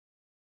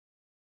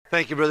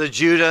Thank you, Brother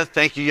Judah.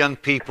 Thank you, young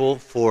people,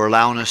 for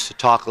allowing us to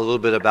talk a little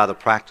bit about a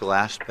practical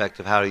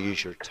aspect of how to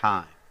use your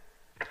time.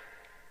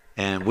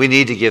 And we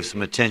need to give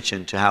some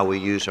attention to how we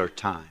use our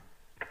time.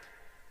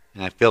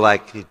 And I feel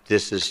like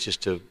this is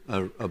just a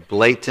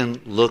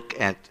blatant look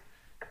at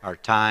our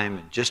time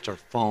and just our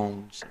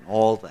phones and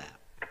all that.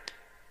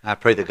 I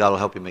pray that God will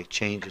help you make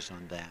changes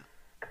on that.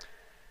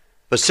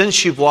 But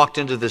since you've walked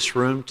into this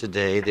room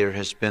today, there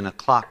has been a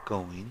clock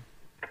going.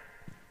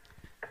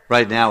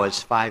 Right now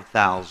it's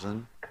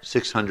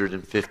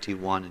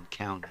 5,651 and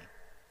counting.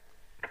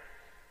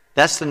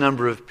 That's the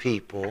number of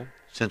people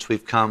since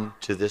we've come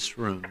to this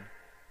room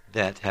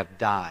that have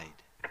died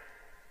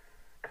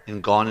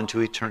and gone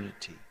into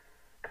eternity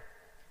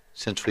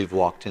since we've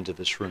walked into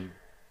this room.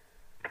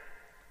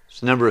 It's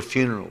the number of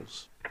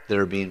funerals that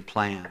are being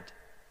planned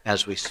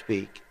as we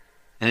speak.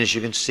 And as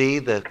you can see,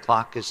 the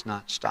clock is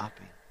not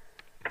stopping.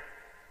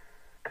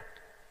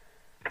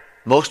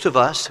 Most of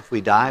us, if we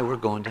die, we're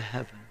going to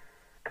heaven.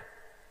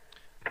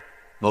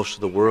 Most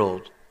of the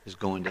world is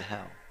going to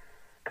hell.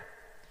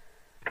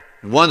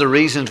 And one of the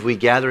reasons we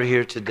gather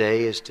here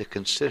today is to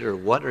consider,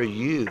 what are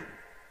you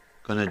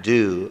going to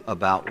do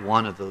about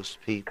one of those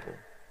people,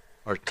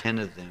 or 10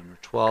 of them, or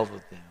 12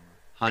 of them,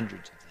 or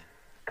hundreds of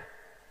them?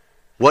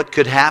 What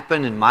could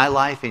happen in my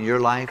life, in your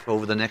life,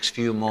 over the next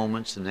few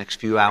moments, the next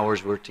few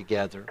hours we're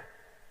together?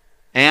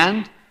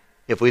 And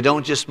if we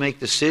don't just make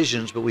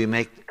decisions, but we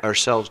make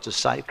ourselves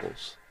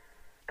disciples,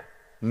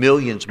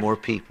 millions more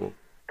people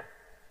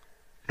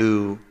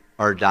who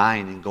are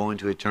dying and going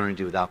to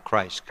eternity without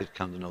Christ could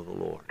come to know the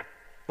Lord.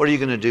 What are you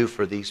going to do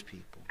for these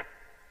people?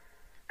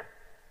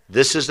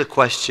 This is the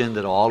question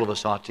that all of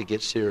us ought to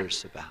get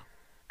serious about.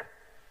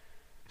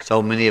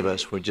 So many of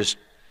us, we just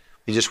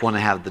want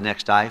to have the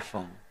next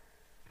iPhone.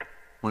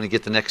 Want to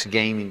get the next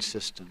gaming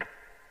system.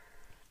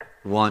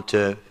 We want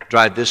to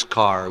drive this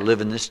car, or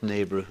live in this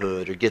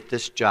neighborhood, or get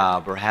this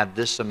job, or have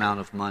this amount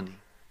of money.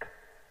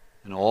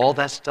 And all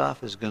that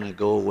stuff is going to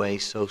go away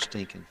so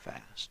stinking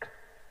fast.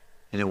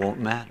 And it won't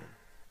matter.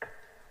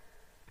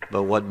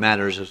 But what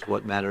matters is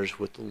what matters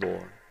with the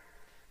Lord.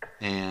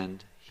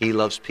 And He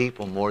loves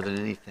people more than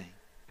anything.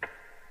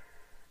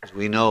 Because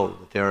we know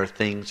that there are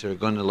things that are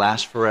going to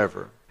last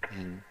forever.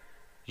 And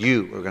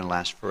you are going to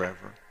last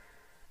forever.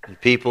 And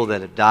people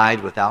that have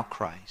died without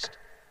Christ,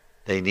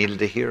 they needed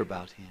to hear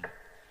about Him.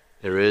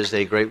 There is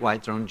a great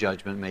white throne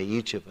judgment. May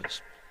each of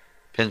us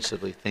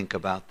pensively think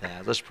about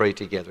that. Let's pray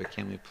together,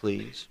 can we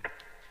please?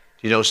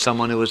 Do you know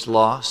someone who is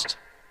lost?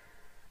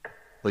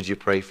 Would you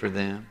pray for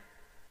them?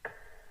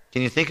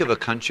 Can you think of a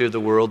country of the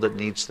world that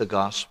needs the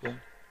gospel?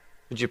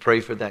 Would you pray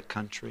for that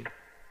country?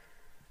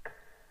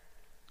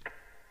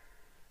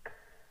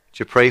 Would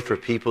you pray for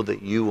people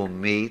that you will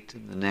meet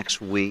in the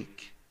next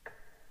week,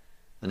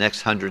 the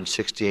next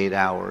 168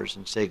 hours,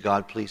 and say,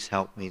 God, please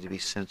help me to be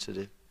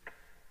sensitive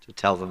to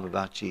tell them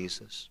about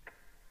Jesus.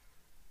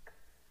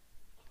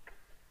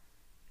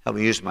 Help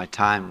me use my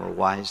time more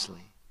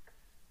wisely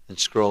than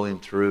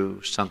scrolling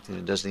through something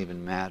that doesn't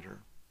even matter.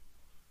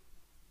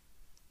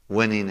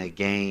 Winning a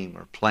game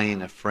or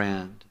playing a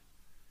friend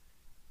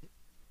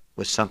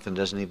with something that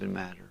doesn't even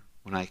matter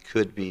when I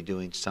could be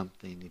doing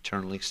something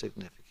eternally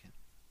significant.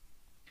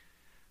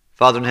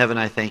 Father in heaven,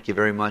 I thank you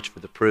very much for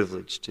the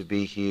privilege to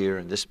be here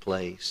in this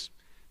place.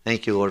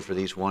 Thank you, Lord, for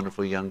these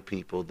wonderful young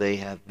people. They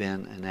have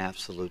been an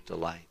absolute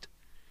delight.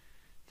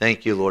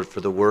 Thank you, Lord, for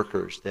the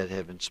workers that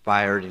have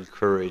inspired,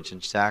 encouraged,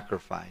 and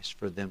sacrificed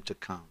for them to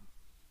come.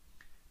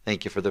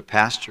 Thank you for the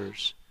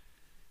pastors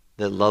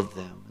that love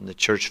them, and the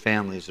church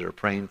families that are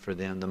praying for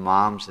them, the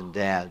moms and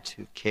dads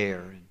who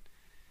care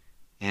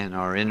and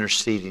are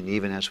interceding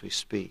even as we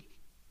speak.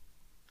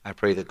 I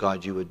pray that,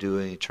 God, you would do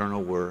an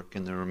eternal work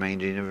in the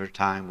remainder of our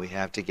time we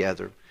have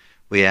together.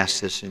 We ask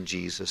this in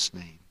Jesus'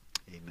 name.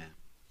 Amen.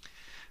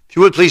 If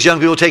you would please,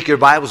 young people, take your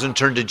Bibles and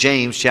turn to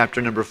James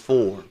chapter number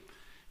 4.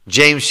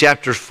 James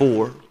chapter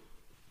 4.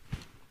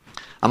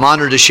 I'm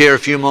honored to share a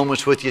few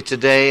moments with you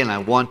today, and I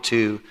want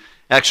to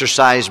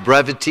exercise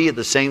brevity at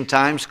the same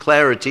time,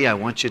 clarity. I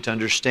want you to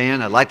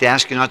understand. I'd like to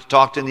ask you not to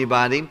talk to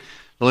anybody. I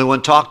only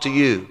want to talk to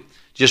you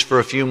just for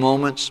a few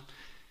moments.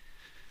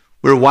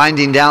 We're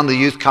winding down the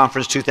Youth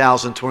Conference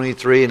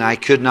 2023, and I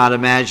could not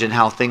imagine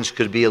how things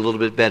could be a little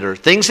bit better.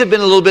 Things have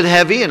been a little bit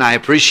heavy, and I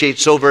appreciate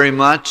so very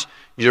much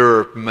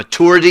your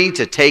maturity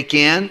to take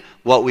in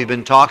what we've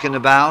been talking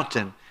about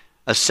and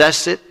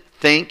assess it,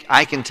 think.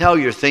 I can tell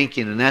you're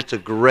thinking, and that's a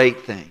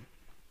great thing.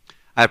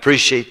 I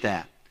appreciate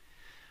that.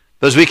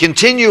 As we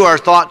continue our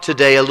thought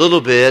today a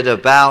little bit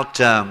about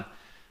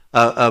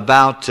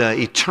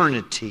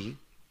eternity,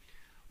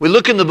 we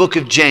look in the book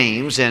of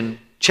James and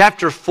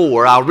chapter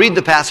 4. I'll read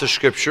the passage of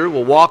Scripture.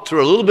 We'll walk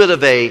through a little bit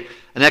of an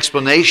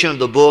explanation of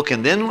the book,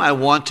 and then I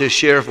want to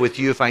share with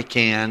you, if I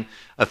can,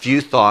 a few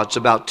thoughts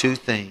about two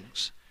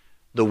things.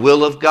 The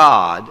will of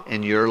God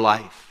in your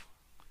life.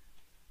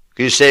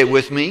 Can you say it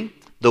with me?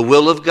 The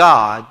will of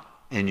God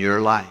in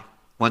your life.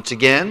 Once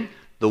again,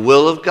 the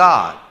will of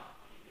God.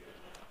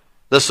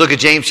 Let's look at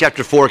James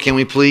chapter 4, can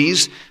we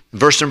please?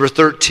 Verse number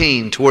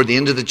 13, toward the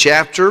end of the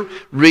chapter,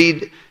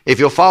 read, if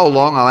you'll follow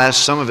along, I'll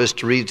ask some of us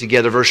to read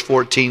together verse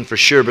 14 for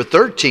sure. But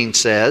 13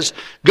 says,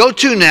 "Go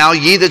to now,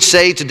 ye that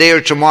say, today or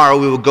tomorrow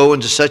we will go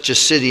into such a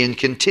city and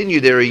continue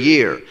there a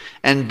year,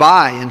 and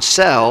buy and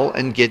sell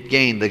and get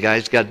gain." The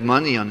guy's got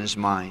money on his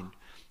mind.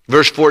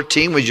 Verse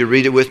 14, would you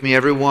read it with me,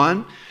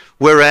 everyone?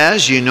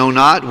 "Whereas you know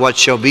not what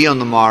shall be on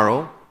the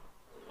morrow,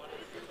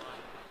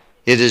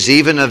 it is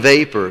even a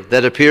vapor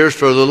that appears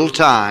for a little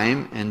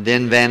time and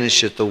then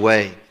vanisheth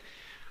away.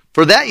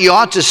 For that you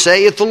ought to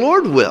say, if the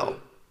Lord will."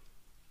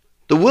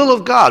 The will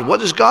of God. What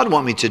does God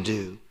want me to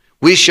do?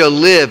 "We shall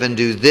live and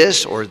do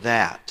this or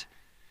that.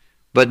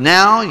 But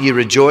now ye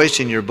rejoice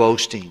in your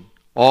boasting.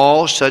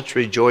 All such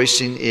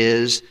rejoicing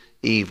is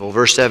evil."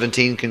 Verse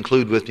 17,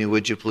 conclude with me,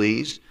 would you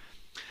please?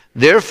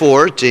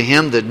 "Therefore, to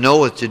him that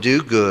knoweth to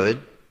do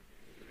good."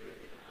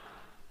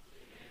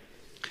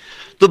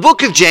 The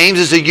book of James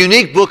is a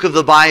unique book of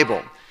the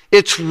Bible.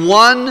 It's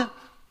one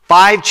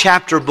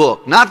 5-chapter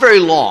book, not very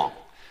long.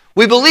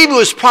 We believe it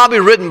was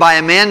probably written by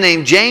a man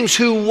named James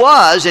who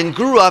was and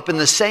grew up in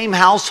the same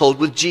household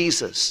with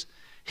Jesus.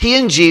 He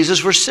and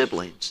Jesus were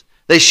siblings.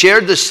 They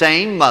shared the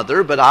same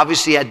mother, but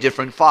obviously had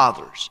different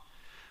fathers.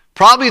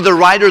 Probably the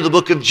writer of the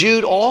book of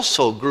Jude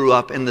also grew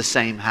up in the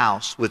same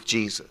house with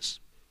Jesus.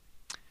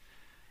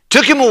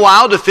 Took him a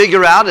while to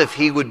figure out if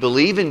he would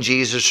believe in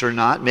Jesus or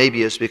not.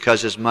 Maybe it's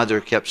because his mother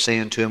kept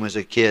saying to him as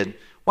a kid,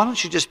 "Why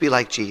don't you just be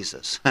like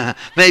Jesus?"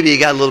 Maybe he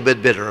got a little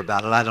bit bitter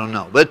about it, I don't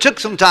know. But it took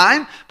some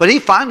time, but he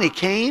finally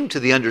came to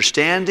the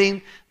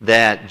understanding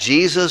that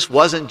Jesus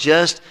wasn't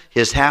just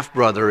his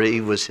half-brother,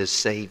 he was his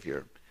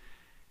Savior.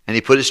 And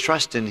he put his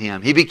trust in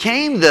him. He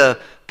became the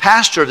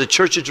pastor of the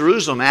church of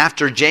Jerusalem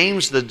after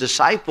James, the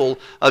disciple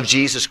of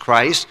Jesus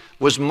Christ,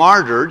 was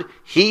martyred.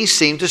 He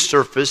seemed to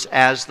surface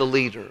as the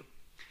leader.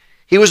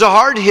 He was a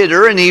hard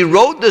hitter, and he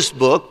wrote this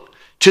book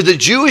to the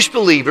Jewish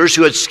believers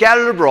who had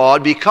scattered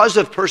abroad because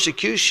of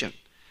persecution.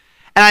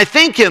 And I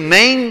think the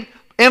main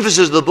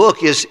emphasis of the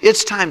book is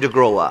it's time to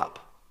grow up.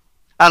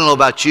 I don't know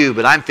about you,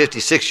 but I'm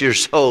 56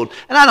 years old,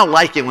 and I don't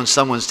like it when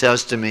someone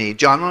says to me,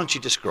 "John, why don't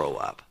you just grow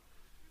up?"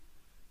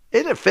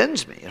 It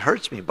offends me. It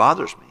hurts me,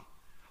 bothers me.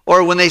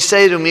 Or when they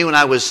say to me when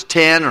I was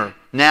 10 or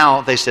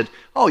now, they said,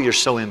 "Oh, you're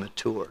so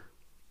immature."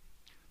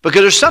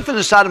 Because there's something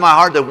inside of my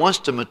heart that wants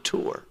to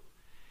mature.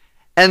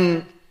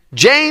 And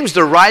James,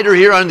 the writer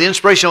here under the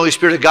inspiration of the Holy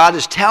Spirit of God,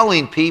 is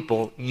telling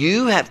people,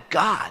 you have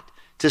got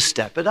to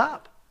step it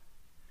up.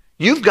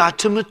 You've got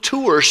to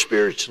mature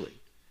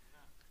spiritually.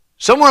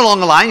 Somewhere along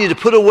the line, you need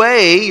to put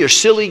away your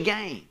silly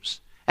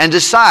games and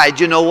decide,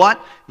 you know what?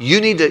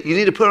 You need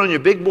to put on your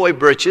big boy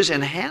britches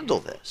and handle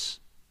this.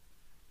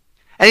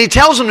 And he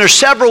tells them there's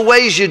several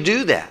ways you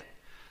do that.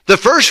 The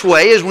first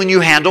way is when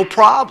you handle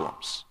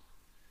problems.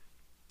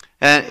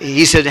 And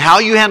he said, how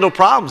you handle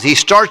problems. He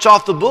starts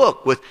off the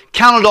book with,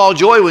 "Count it all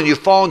joy when you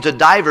fall into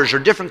divers or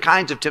different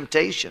kinds of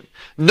temptation.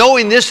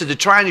 Knowing this is the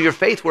trying of your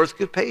faith worth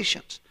good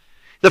patience."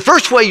 The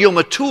first way you'll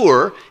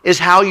mature is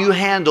how you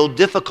handle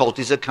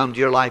difficulties that come to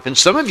your life. And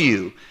some of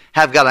you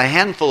have got a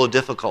handful of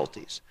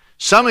difficulties.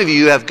 Some of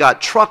you have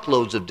got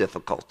truckloads of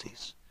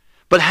difficulties.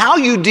 But how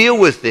you deal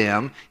with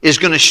them is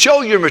going to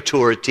show your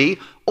maturity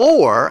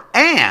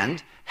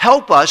and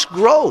help us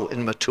grow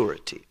in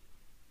maturity.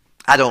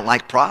 I don't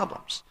like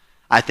problems.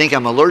 I think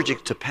I'm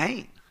allergic to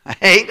pain. I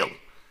hate them.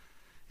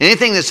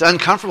 Anything that's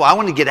uncomfortable, I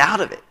want to get out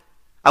of it.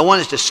 I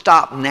want it to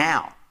stop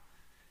now.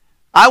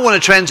 I want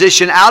to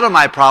transition out of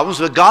my problems,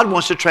 but God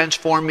wants to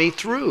transform me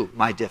through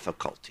my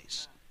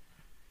difficulties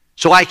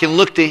so I can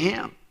look to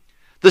Him.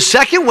 The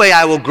second way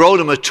I will grow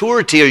to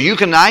maturity, or you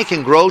and I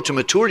can grow to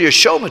maturity or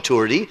show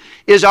maturity,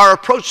 is our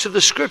approach to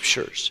the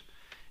Scriptures.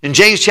 In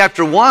James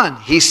chapter 1,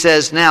 he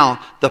says now,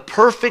 the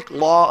perfect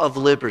law of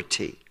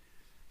liberty.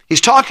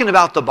 He's talking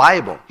about the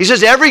Bible. He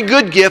says every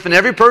good gift and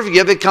every perfect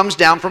gift, it comes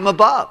down from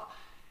above.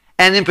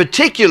 And in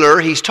particular,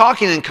 he's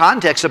talking in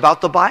context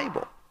about the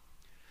Bible.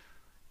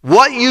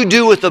 What you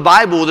do with the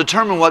Bible will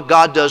determine what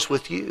God does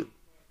with you.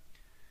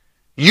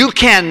 You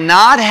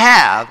cannot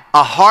have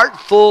a heart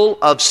full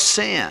of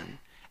sin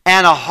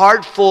and a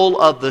heart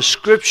full of the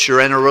Scripture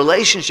and a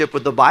relationship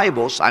with the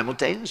Bible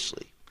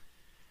simultaneously.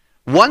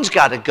 One's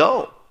got to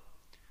go.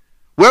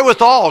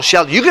 Wherewithal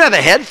you can have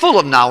a head full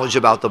of knowledge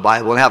about the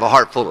Bible and have a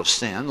heart full of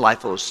sin,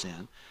 life full of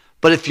sin.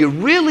 But if you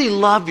really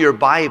love your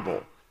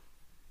Bible,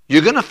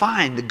 you're going to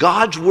find that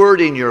God's Word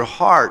in your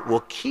heart will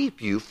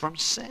keep you from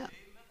sin.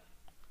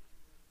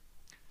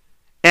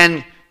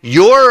 And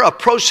your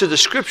approach to the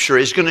Scripture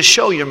is going to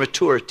show your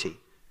maturity.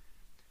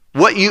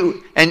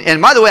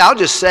 And by the way, I'll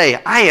just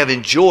say, I have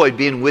enjoyed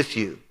being with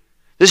you.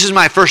 This is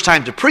my first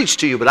time to preach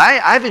to you, but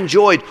I've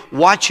enjoyed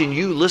watching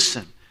you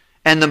listen.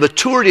 And the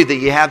maturity that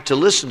you have to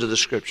listen to the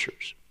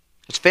Scriptures.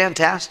 It's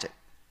fantastic.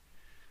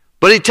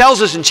 But he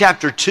tells us in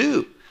chapter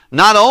 2,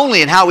 not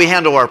only in how we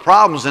handle our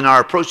problems and our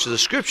approach to the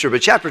Scripture,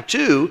 but chapter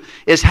 2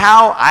 is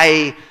how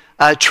I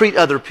treat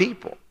other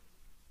people.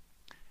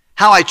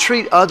 How I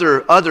treat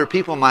other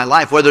people in my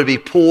life, whether it be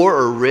poor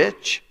or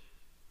rich.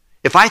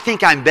 If I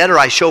think I'm better,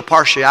 I show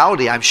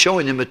partiality. I'm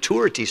showing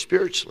immaturity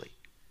spiritually.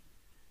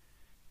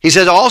 He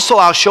says, also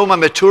I'll show my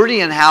maturity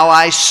in how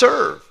I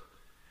serve.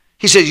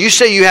 He says, you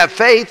say you have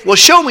faith. Well,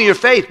 show me your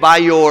faith by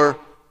your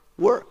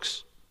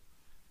works.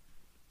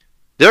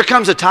 There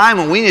comes a time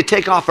when we need to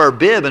take off our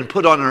bib and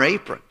put on our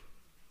apron.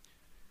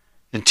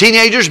 And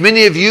teenagers,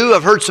 many of you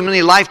have heard so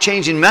many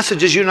life-changing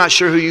messages, you're not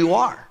sure who you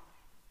are.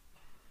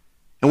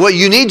 And what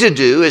you need to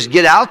do is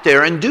get out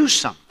there and do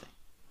something.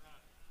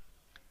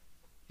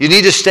 You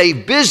need to stay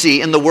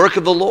busy in the work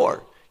of the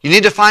Lord. You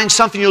need to find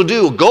something you'll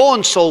do. Go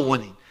on soul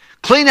winning.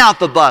 Clean out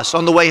the bus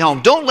on the way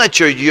home. Don't let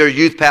your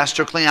youth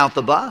pastor clean out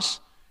the bus.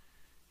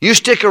 You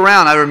stick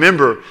around. I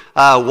remember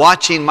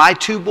watching my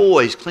two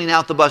boys clean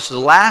out the bus. The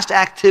last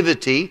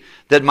activity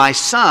that my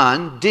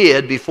son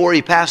did before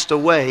he passed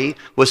away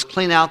was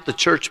clean out the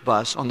church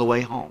bus on the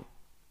way home.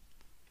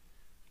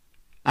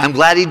 I'm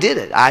glad he did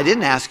it. I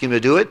didn't ask him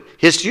to do it.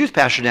 His youth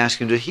pastor didn't ask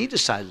him to do it. He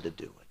decided to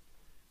do it.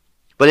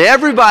 But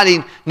everybody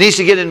needs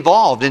to get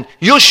involved. And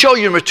you'll show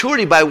your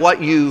maturity by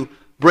what you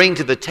bring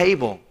to the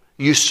table.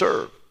 You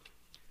serve.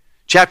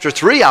 Chapter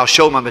 3, I'll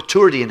show my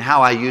maturity in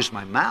how I use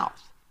my mouth.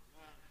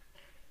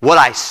 What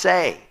I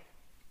say.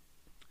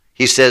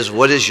 He says,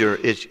 what is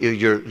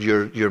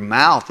your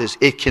mouth?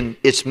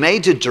 It's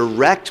made to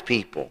direct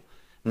people,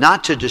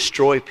 not to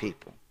destroy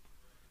people.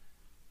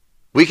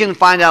 We can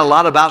find out a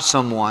lot about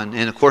someone.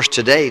 And of course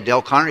today,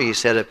 Dale Carnegie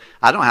said,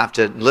 I don't have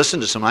to listen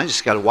to someone. I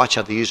just got to watch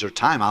how they use their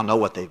time. I'll know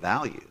what they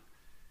value.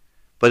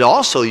 But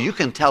also you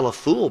can tell a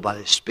fool by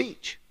his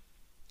speech.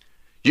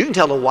 You can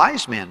tell a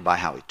wise man by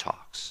how he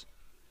talks.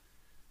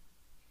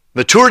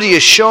 Maturity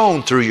is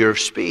shown through your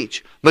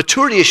speech.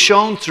 Maturity is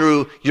shown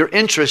through your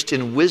interest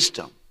in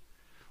wisdom.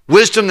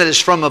 Wisdom that is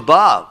from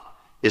above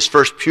is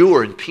first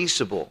pure and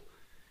peaceable.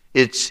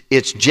 It's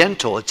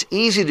gentle. It's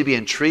easy to be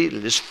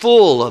entreated. It's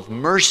full of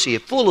mercy,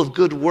 full of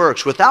good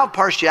works, without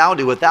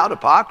partiality, without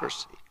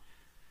hypocrisy.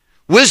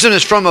 Wisdom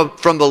is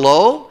from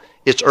below.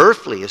 It's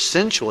earthly, it's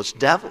sensual, it's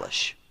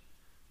devilish.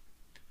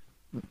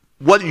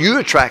 What are you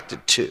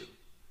attracted to?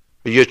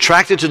 Are you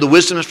attracted to the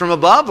wisdom that's from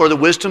above or the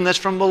wisdom that's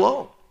from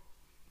below?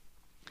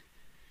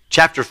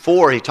 Chapter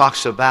 4, he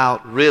talks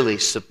about really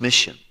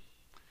submission.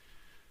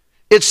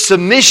 It's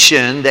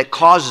submission that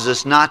causes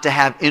us not to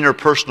have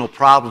interpersonal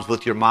problems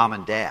with your mom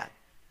and dad.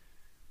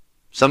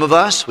 Some of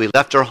us, we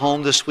left our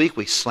home this week,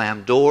 we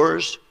slammed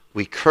doors,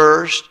 we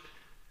cursed,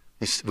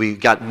 we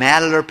got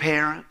mad at our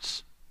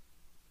parents.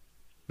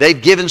 They've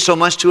given so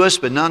much to us,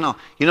 but no.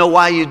 You know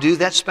why you do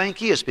that,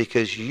 Spanky? It's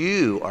because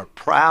you are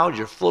proud,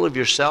 you're full of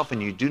yourself,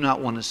 and you do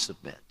not want to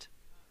submit.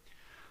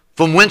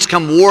 From whence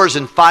come wars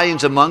and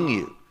fightings among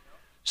you?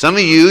 Some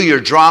of you, you're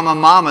drama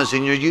mamas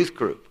in your youth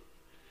group.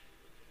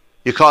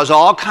 You cause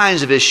all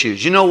kinds of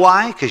issues. You know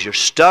why? Because you're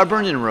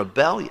stubborn and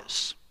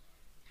rebellious.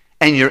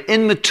 And you're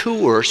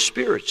immature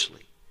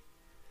spiritually.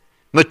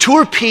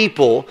 Mature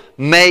people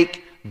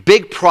make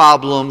big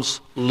problems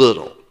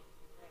little.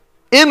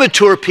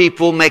 Immature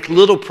people make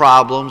little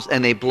problems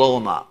and they blow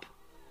them up.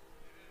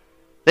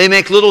 They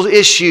make little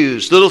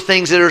issues, little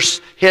things that are...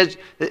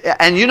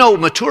 And you know,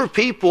 mature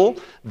people,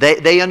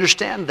 they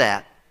understand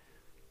that.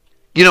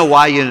 You know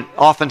why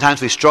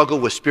oftentimes we struggle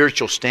with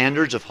spiritual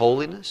standards of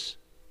holiness?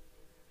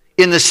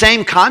 In the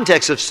same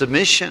context of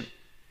submission,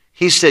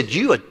 he said,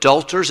 you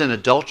adulterers and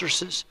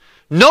adulteresses,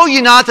 know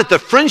ye not that the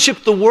friendship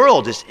of the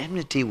world is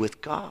enmity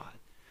with God?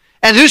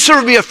 And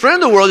whosoever be a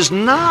friend of the world is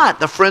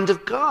not the friend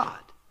of God.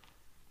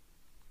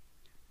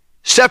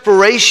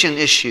 Separation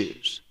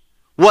issues,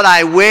 what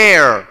I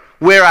wear,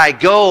 where I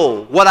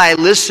go, what I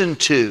listen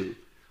to,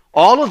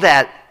 all of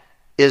that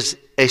is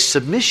a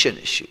submission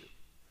issue.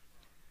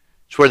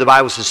 It's where the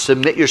Bible says,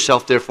 submit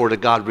yourself therefore to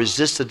God,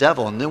 resist the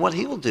devil, and then what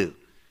he will do?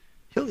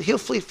 He'll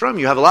flee from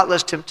you. You have a lot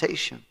less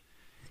temptation.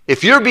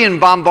 If you're being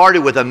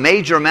bombarded with a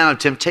major amount of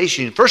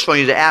temptation, first of all,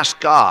 you need to ask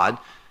God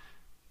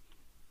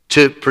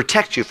to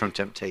protect you from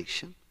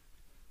temptation.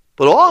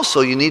 But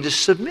also, you need to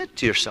submit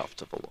to yourself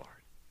to the Lord.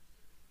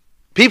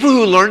 People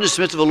who learn to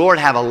submit to the Lord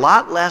have a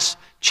lot less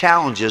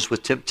challenges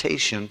with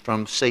temptation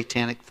from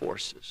satanic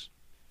forces.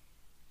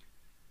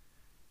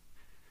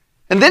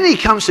 And then he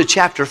comes to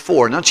chapter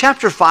 4. Now,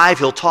 chapter 5,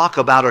 he'll talk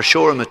about our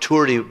show of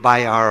maturity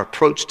by our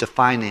approach to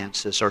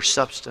finances, our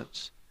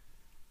substance.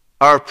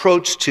 Our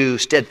approach to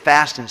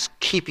steadfastness,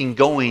 keeping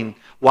going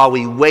while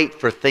we wait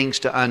for things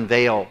to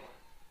unveil.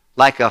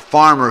 Like a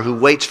farmer who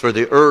waits for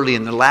the early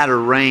and the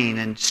latter rain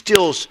and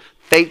still's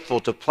faithful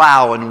to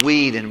plow and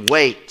weed and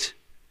wait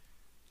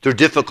through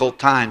difficult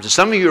times. And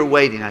some of you are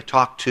waiting. I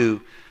talked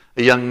to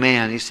a young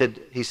man. He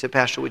said,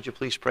 Pastor, would you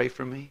please pray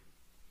for me?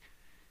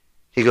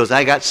 He goes,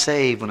 I got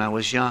saved when I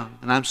was young,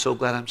 and I'm so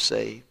glad I'm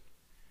saved.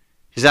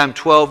 He said, I'm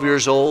 12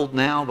 years old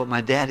now, but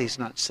my daddy's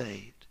not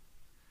saved.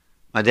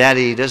 My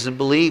daddy doesn't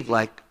believe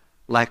like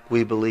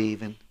we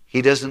believe, and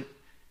he said,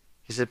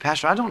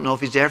 Pastor, I don't know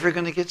if he's ever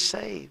going to get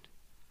saved.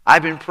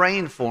 I've been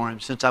praying for him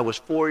since I was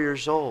 4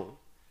 years old.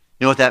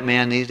 You know what that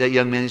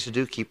young man needs to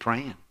do? Keep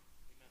praying.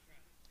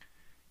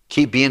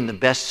 Keep being the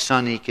best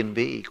son he can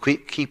be.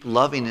 Keep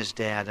loving his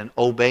dad and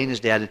obeying his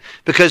dad.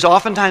 Because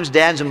oftentimes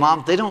dads and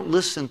moms, they don't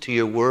listen to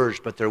your words,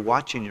 but they're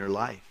watching your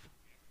life.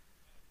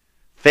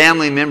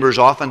 Family members,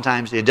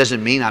 oftentimes, it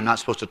doesn't mean I'm not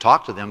supposed to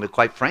talk to them, but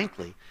quite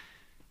frankly,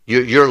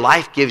 your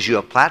life gives you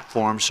a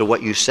platform, so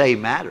what you say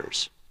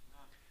matters.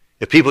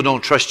 If people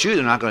don't trust you,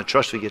 they're not going to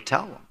trust what you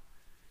tell them.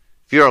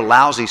 If you're a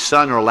lousy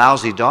son or a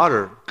lousy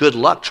daughter, good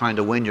luck trying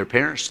to win your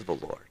parents to the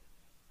Lord.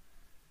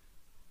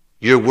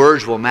 Your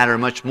words will matter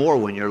much more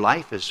when your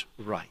life is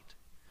right.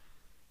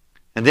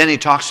 And then he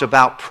talks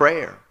about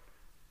prayer.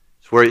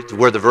 It's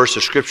where the verse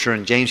of Scripture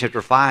in James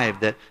chapter 5,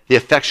 that the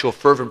effectual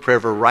fervent prayer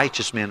of a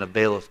righteous man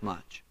availeth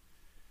much.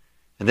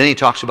 And then he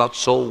talks about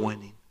soul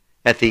winning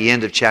at the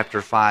end of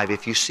chapter 5.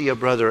 If you see a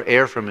brother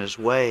err from his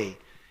way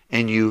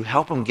and you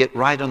help him get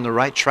right on the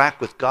right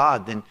track with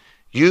God, then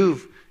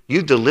you've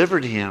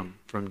delivered him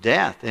from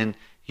death, and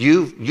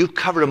you've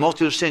covered a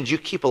multitude of sins. You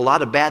keep a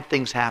lot of bad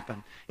things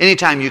happen.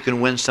 Anytime you can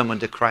win someone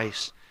to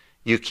Christ,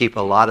 you keep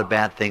a lot of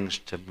bad things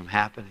from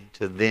happening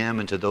to them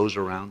and to those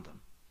around them.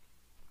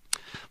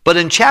 But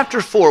in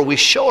chapter 4, we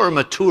show our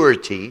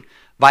maturity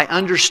by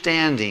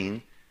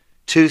understanding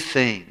two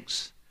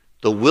things: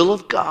 the will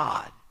of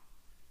God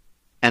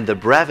and the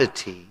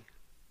brevity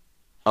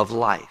of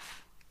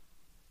life.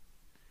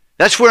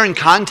 That's where in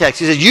context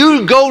he says,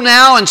 you go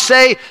now and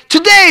say,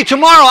 today,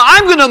 tomorrow,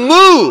 I'm going to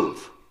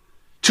move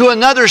to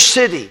another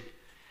city.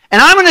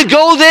 And I'm going to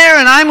go there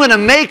and I'm going to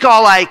make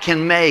all I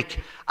can make.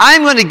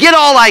 I'm going to get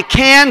all I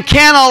can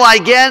all I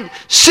get,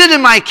 sit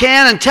in my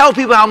can and tell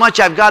people how much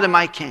I've got in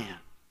my can.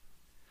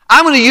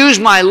 I'm going to use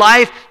my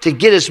life to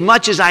get as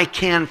much as I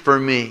can for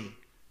me.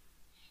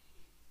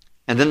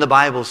 And then the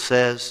Bible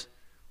says,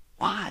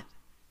 what?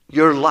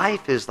 Your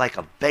life is like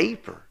a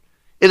vapor.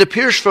 It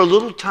appears for a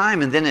little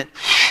time and then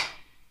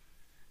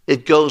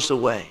it goes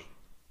away.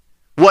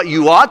 What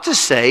you ought to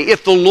say,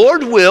 if the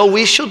Lord will,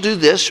 we shall do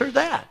this or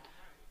that.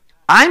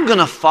 I'm going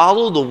to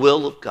follow the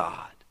will of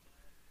God.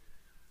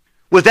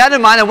 With that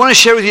in mind, I want to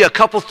share with you a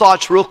couple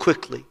thoughts real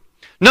quickly.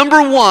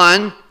 Number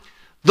one,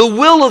 the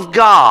will of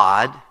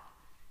God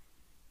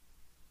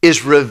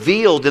is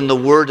revealed in the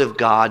Word of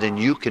God, and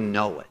you can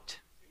know it.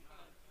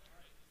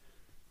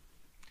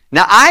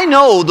 Now, I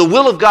know the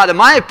will of God, in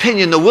my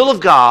opinion, the will of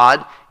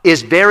God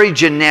is very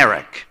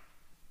generic.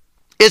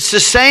 It's the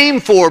same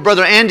for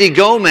Brother Andy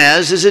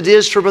Gomez as it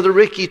is for Brother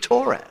Ricky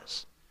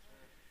Torres.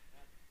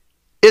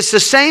 It's the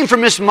same for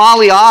Miss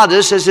Molly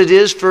Otis as it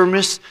is for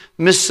Miss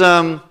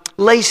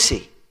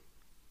Lacey.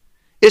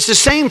 It's the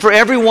same for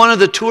every one of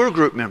the tour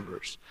group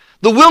members.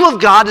 The will of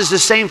God is the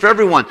same for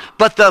everyone,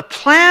 but the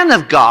plan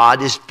of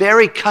God is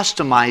very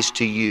customized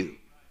to you.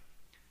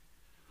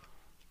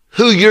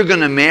 Who you're going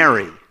to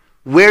marry,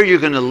 where you're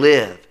going to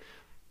live,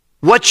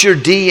 what your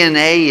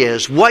DNA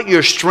is, what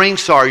your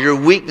strengths are, your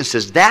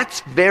weaknesses,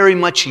 that's very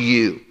much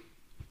you.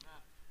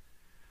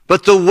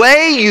 But the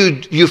way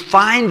you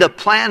find the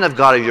plan of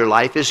God of your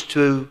life is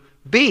to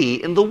be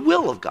in the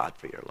will of God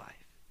for your life.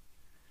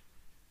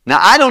 Now,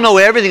 I don't know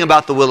everything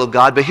about the will of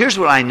God, but here's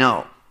what I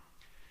know.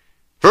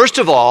 First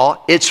of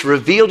all, it's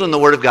revealed in the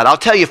Word of God. I'll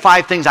tell you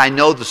 5 things I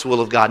know this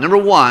will of God. Number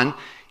 1,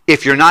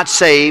 if you're not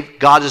saved,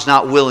 God is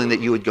not willing that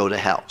you would go to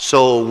hell.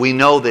 So we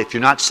know that if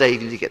you're not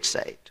saved, you need to get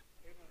saved.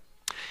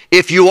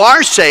 If you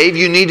are saved,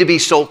 you need to be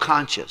soul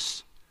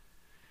conscious.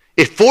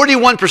 If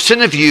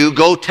 41% of you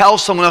go tell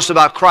someone else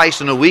about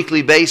Christ on a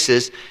weekly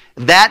basis,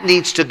 that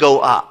needs to go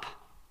up.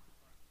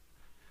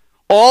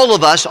 All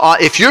of us,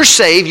 if you're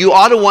saved, you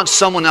ought to want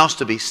someone else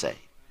to be saved.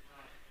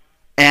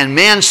 And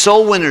man,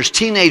 soul winners,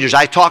 teenagers,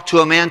 I talked to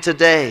a man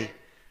today.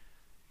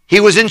 He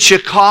was in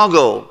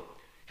Chicago.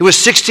 He was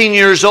 16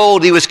 years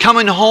old. He was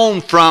coming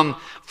home from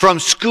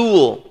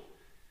school.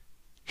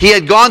 He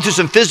had gone through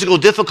some physical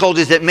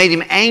difficulties that made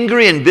him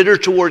angry and bitter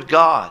toward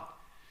God.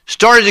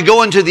 Started to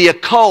go into the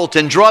occult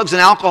and drugs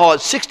and alcohol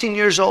at 16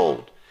 years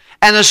old.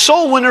 And a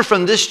soul winner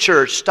from this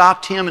church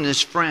stopped him and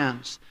his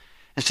friends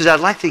and said, I'd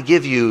like to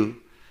give you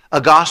a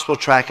gospel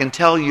tract and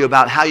tell you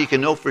about how you can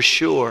know for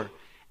sure.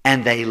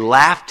 And they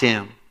laughed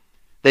him.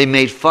 They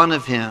made fun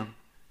of him.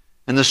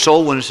 And the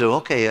soul winner said,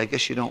 okay, I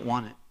guess you don't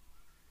want it.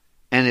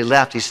 And he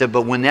left. He said,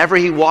 but whenever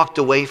he walked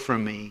away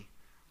from me,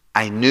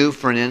 I knew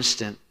for an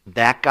instant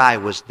that guy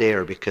was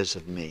there because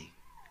of me.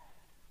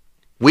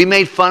 We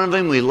made fun of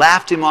him. We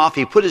laughed him off.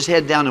 He put his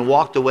head down and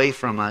walked away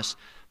from us.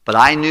 But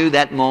I knew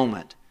that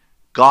moment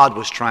God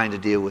was trying to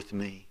deal with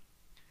me.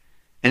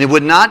 And it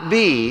would not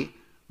be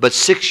but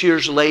 6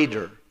 years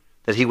later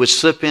that he would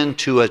slip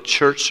into a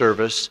church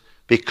service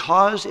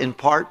in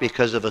part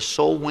because of a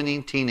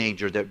soul-winning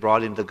teenager that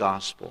brought him the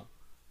gospel.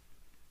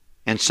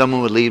 And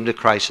someone would lead him to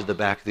Christ at the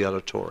back of the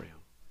auditorium.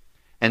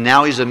 And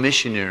now he's a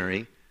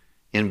missionary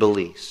in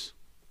Belize.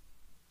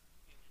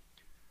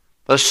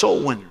 A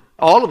soul winner.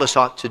 All of us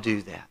ought to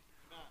do that.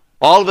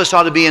 All of us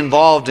ought to be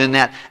involved in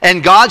that.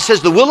 And God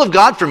says the will of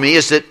God for me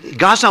is that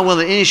God's not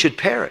willing that any should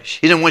perish.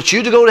 He doesn't want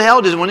you to go to hell.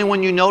 He doesn't want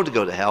anyone you know to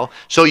go to hell.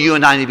 So you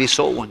and I need to be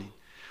soul winning.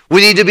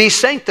 We need to be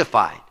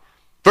sanctified.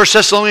 1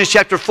 Thessalonians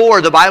chapter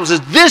 4, the Bible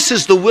says, this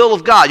is the will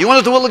of God. You want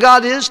what the will of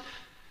God is?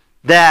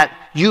 That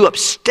you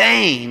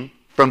abstain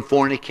from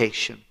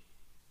fornication.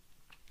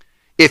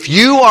 If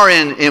you are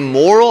in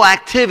immoral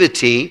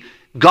activity,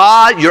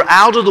 you're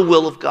out of the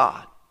will of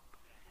God.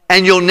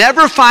 And you'll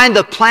never find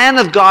the plan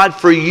of God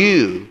for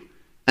you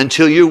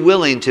until you're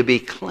willing to be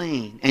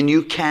clean. And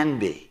you can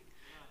be.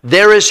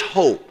 There is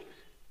hope.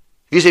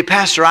 You say,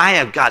 Pastor, I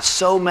have got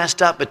so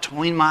messed up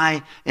behind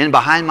my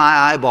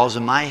eyeballs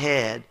in my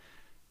head.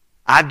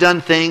 I've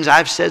done things,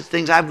 I've said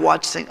things, I've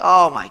watched things.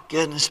 Oh my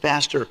goodness,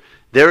 Pastor.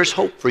 There is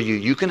hope for you.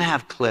 You can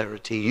have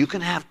clarity. You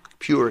can have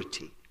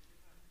purity.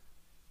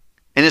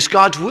 And it's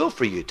God's will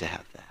for you to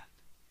have that.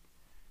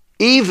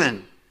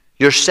 Even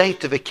your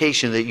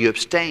sanctification, that you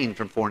abstain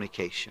from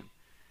fornication.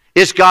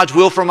 It's God's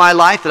will for my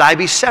life that I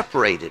be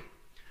separated.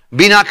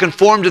 Be not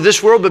conformed to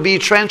this world, but be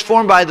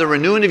transformed by the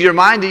renewing of your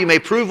mind, that you may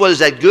prove what is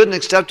that good and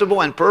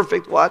acceptable and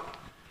perfect, what?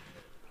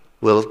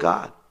 Will of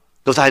God.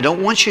 Because I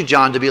don't want you,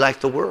 John, to be like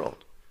the world.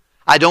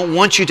 I don't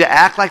want you to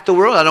act like the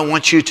world. I don't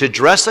want you to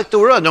dress like the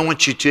world. I don't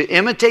want you to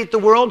imitate the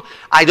world.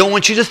 I don't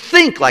want you to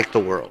think like the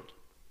world.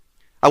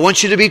 I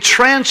want you to be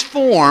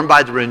transformed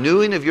by the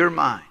renewing of your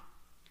mind.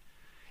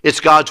 It's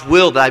God's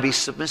will that I be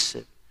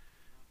submissive.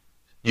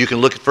 You can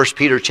look at 1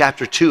 Peter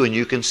chapter 2 and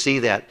you can see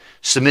that.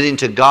 Submitting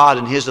to God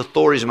and His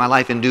authorities in my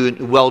life and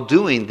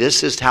doing,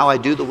 this is how I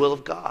do the will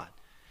of God.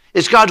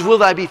 It's God's will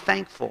that I be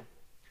thankful.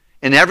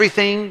 In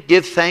everything,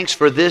 give thanks,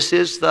 for this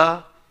is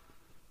the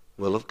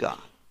will of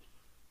God.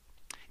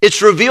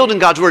 It's revealed in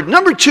God's Word.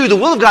 Number two, the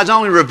will of God is not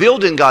only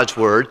revealed in God's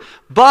Word,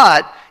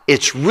 but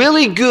it's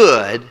really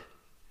good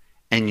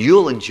and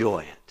you'll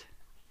enjoy it.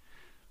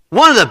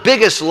 One of the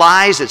biggest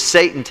lies that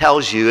Satan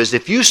tells you is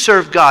if you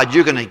serve God,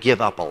 you're going to give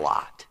up a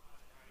lot.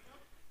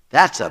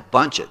 That's a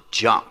bunch of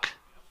junk.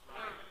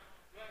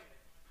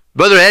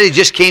 Brother Eddie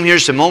just came here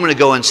just a moment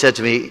ago and said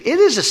to me, it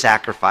is a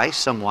sacrifice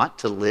somewhat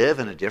to live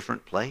in a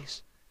different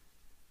place,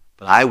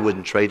 but I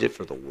wouldn't trade it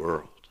for the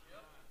world.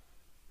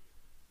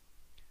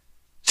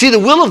 See, the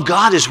will of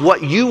God is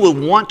what you will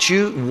want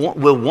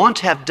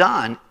to have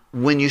done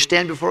when you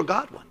stand before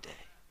God one day.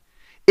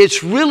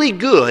 It's really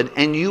good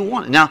and you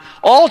want it. Now,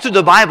 all through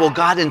the Bible,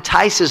 God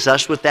entices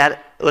us with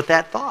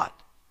that thought.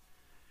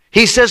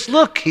 He says,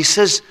 look,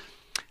 the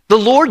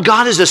Lord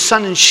God is a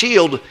sun and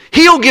shield.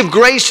 He'll give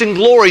grace and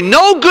glory.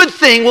 No good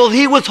thing will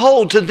He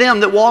withhold to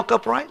them that walk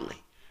uprightly.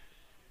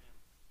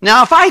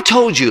 Now, if I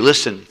told you,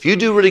 listen, if you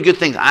do really good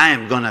things,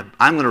 I'm going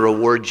to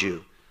reward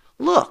you.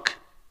 Look,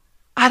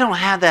 I don't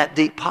have that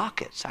deep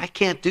pockets. I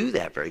can't do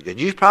that very good.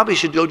 You probably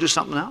should go do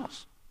something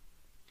else.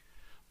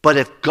 But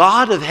if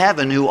God of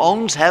heaven, who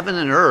owns heaven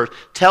and earth,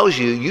 tells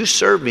you, you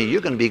serve me,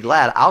 you're going to be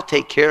glad. I'll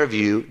take care of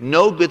you.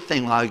 No good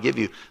thing will I give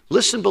you.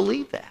 Listen,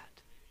 believe that.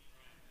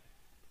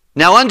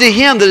 Now unto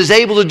Him that is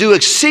able to do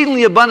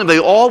exceedingly abundantly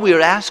all we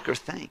are asked or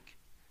think,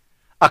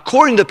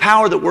 according to the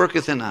power that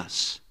worketh in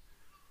us.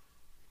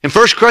 In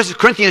 1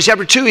 Corinthians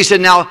chapter 2, he said,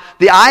 now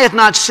the eye hath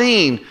not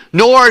seen,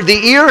 nor the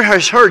ear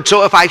has heard.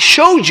 So if I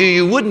showed you,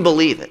 you wouldn't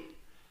believe it.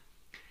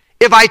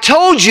 If I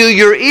told you,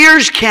 your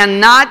ears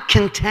cannot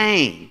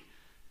contain.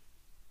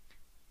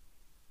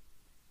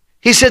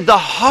 He said, the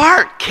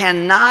heart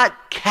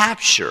cannot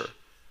capture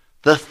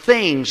the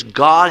things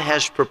God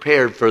has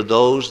prepared for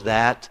those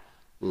that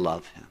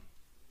love Him.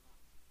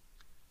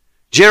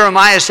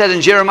 Jeremiah said in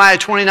Jeremiah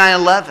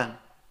 29:11,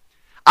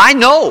 I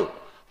know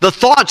the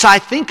thoughts I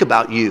think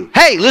about you.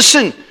 Hey,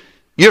 listen,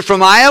 you're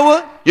from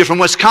Iowa, you're from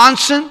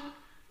Wisconsin,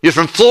 you're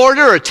from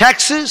Florida or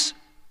Texas,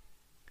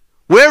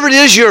 wherever it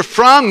is you're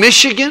from,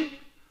 Michigan,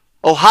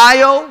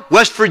 Ohio,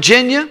 West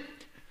Virginia.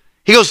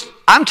 He goes,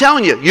 I'm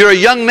telling you, you're a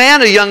young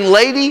man, a young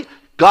lady.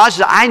 God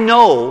says, I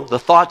know the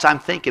thoughts I'm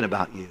thinking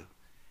about you.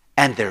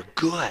 And they're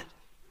good.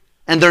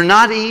 And they're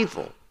not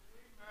evil.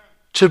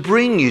 To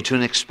bring you to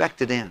an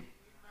expected end.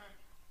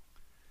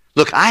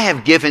 Look, I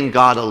have given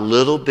God a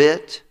little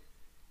bit,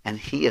 and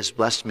He has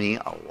blessed me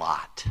a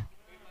lot.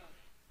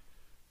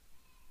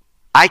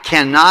 I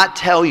cannot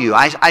tell you.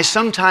 I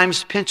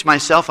sometimes pinch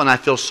myself and I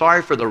feel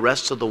sorry for the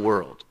rest of the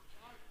world.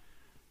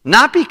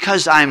 Not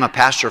because I'm a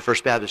pastor of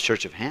First Baptist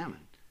Church of Hammond.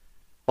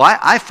 Well,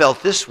 I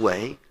felt this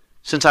way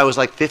since I was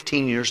like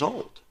 15 years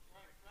old.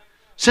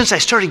 Since I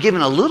started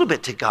giving a little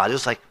bit to God, it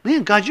was like,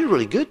 man, God, you're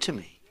really good to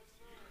me.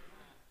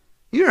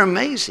 You're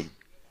amazing.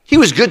 He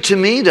was good to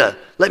me to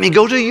let me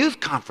go to a youth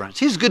conference.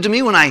 He was good to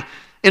me when I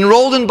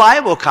enrolled in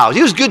Bible college.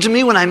 He was good to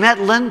me when I met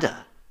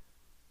Linda.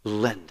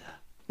 Linda.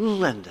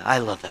 I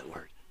love that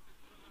word.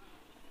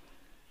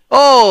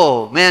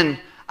 Oh, man,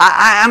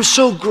 I'm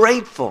so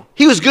grateful.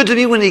 He was good to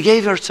me when He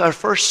gave us our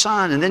first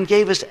son and then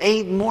gave us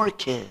 8 more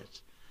kids.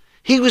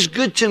 He was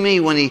good to me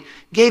when He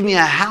gave me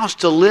a house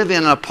to live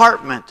in, an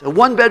apartment, a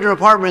 1-bedroom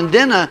apartment, and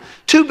then a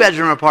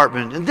 2-bedroom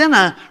apartment, and then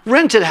a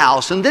rented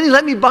house, and then He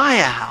let me buy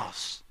a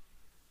house.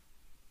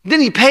 Then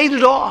He paid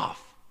it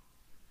off.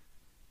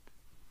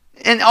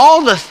 And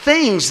all the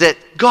things that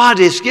God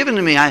has given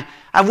to me, I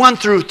went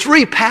through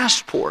 3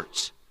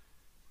 passports.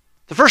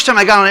 The first time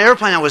I got on an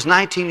airplane, I was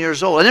 19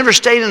 years old. I never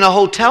stayed in a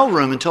hotel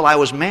room until I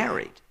was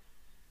married.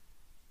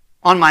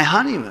 On my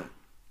honeymoon.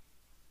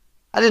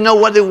 I didn't know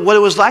what it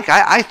was like.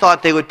 I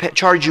thought they would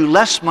charge you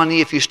less money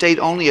if you stayed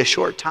only a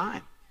short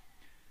time.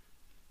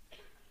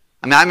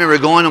 I mean, I remember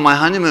going on my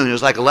honeymoon. It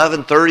was like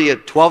 11:30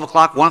 at 12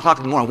 o'clock, 1 o'clock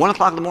in the morning. 1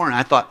 o'clock in the morning,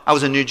 I thought, I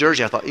was in New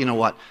Jersey. I thought, you know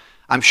what?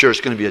 I'm sure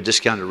it's going to be a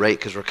discounted rate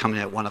because we're coming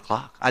at 1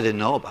 o'clock. I didn't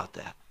know about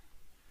that.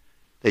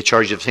 They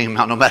charge you the same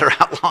amount no matter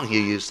how long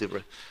you use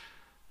the.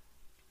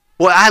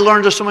 Well, I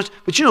learned so much.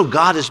 But you know,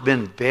 God has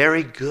been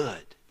very good.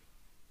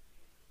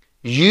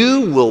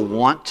 You will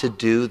want to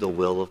do the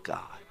will of God.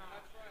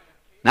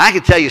 Now, I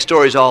could tell you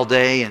stories all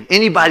day, and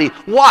anybody,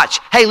 watch.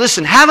 Hey,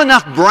 listen, have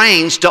enough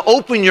brains to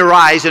open your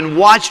eyes and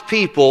watch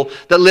people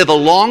that live a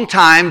long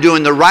time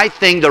doing the right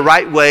thing the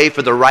right way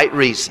for the right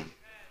reason.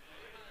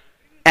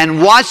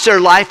 And watch their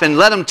life and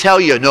let them tell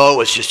you,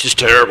 no, it's just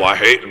terrible. I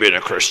hate being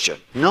a Christian.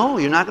 No,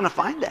 you're not going to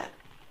find that.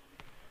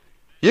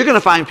 You're going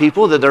to find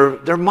people that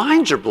their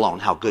minds are blown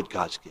how good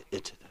God's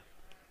it to them.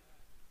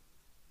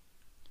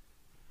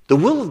 The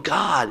will of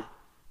God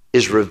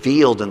is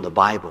revealed in the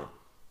Bible.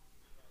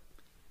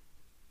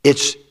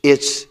 It's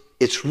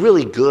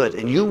really good,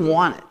 and you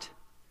want it.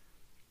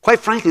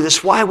 Quite frankly,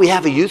 that's why we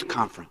have a youth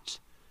conference.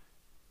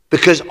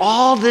 Because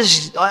all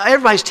this,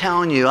 everybody's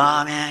telling you,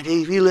 oh man,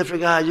 if you live for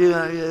God, you're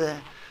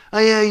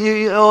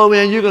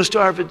going to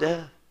starve to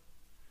death.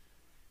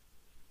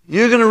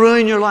 You're going to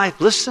ruin your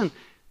life. Listen,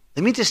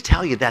 let me just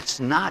tell you, that's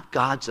not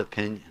God's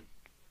opinion.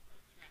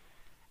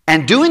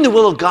 And doing the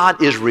will of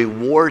God is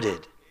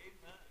rewarded.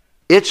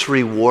 It's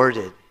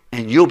rewarded,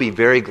 and you'll be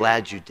very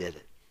glad you did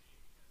it.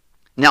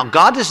 Now,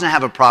 God doesn't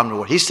have a problem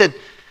with it. He said,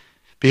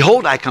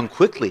 behold, I come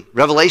quickly.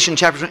 Revelation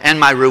chapter 20, and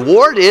my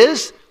reward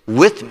is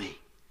with me,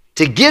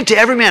 to give to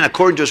every man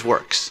according to his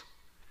works.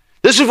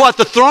 This is what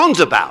the throne's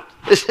about.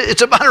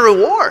 It's about a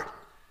reward.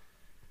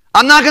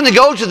 I'm not going to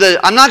go to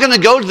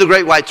the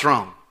great white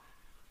throne.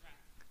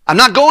 I'm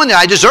not going there.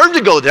 I deserve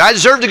to go there. I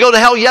deserve to go to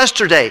hell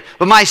yesterday.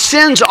 But my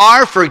sins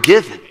are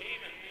forgiven.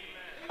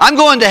 I'm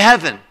going to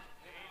heaven.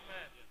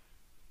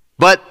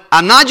 But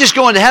I'm not just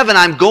going to heaven.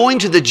 I'm going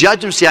to the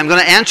judgment seat. I'm going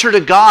to answer to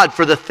God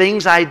for the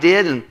things I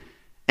did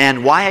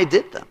and why I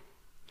did them.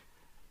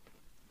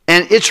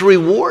 And it's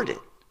rewarded.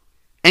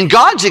 And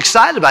God's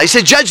excited about it. He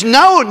said, judge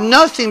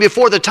nothing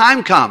before the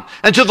time comes,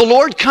 until the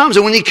Lord comes.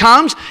 And when He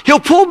comes, He'll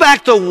pull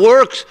back the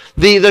works,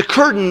 the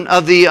curtain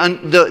of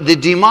the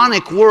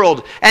demonic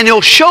world, and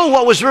He'll show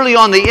what was really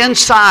on the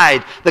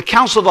inside, the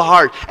counsel of the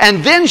heart.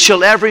 And then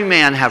shall every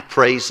man have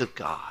praise of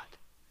God.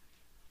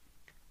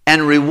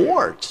 And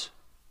rewards.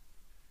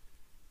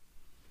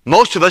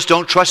 Most of us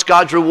don't trust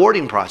God's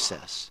rewarding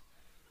process.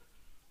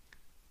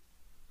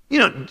 You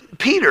know,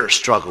 Peter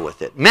struggled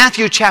with it.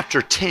 Matthew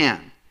chapter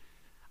 10.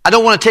 I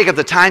don't want to take up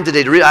the time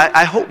today to read.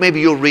 I hope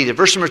maybe you'll read it.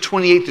 Verse number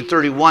 28 to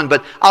 31,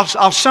 but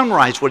I'll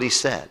summarize what he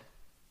said.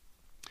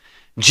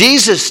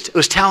 Jesus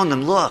was telling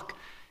them, look,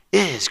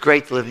 it is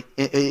great to live.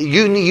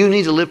 You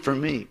need to live for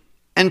me.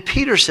 And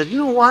Peter said, you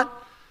know what?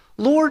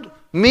 Lord,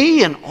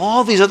 me and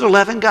all these other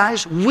 11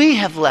 guys, we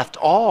have left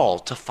all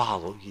to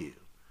follow you.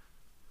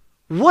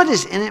 What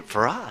is in it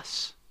for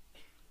us?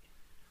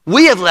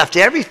 We have left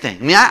everything.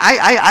 I mean,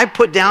 I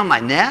put down my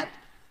net.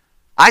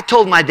 I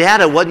told my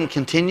dad I wasn't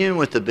continuing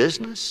with the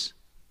business.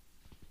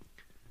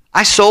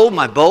 I sold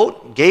my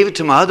boat, gave it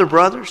to my other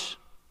brothers.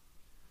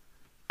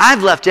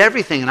 I've left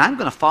everything and I'm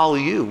going to follow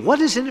you.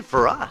 What is in it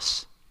for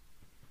us?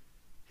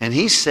 And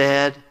he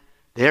said,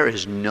 there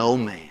is no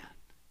man,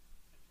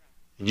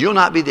 and you'll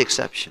not be the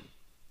exception,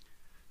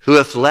 who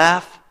hath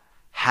left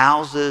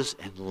houses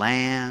and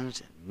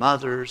lands and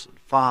mothers and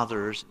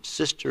fathers and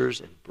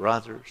sisters and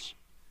brothers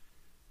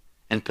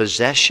and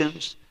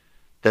possessions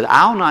that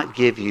I'll not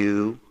give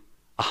you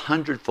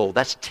 100-fold.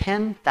 That's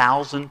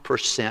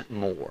 10,000%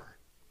 more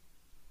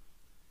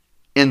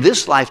in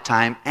this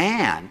lifetime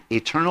and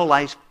eternal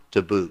life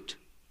to boot.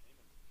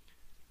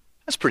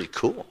 That's pretty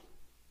cool.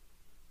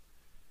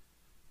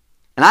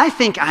 And I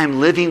think I'm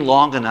living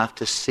long enough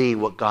to see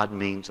what God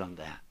means on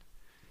that.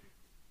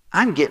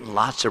 I'm getting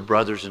lots of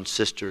brothers and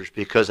sisters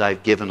because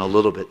I've given a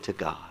little bit to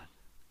God.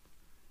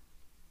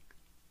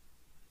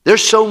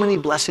 There's so many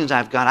blessings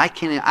I've got. I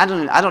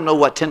don't know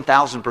what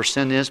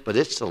 10,000% is, but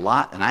it's a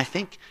lot. And I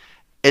think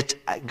it's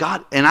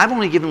God. And I've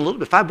only given a little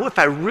bit. If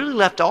I really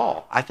left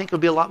all, I think there'll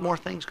be a lot more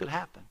things could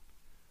happen.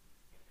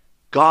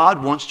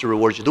 God wants to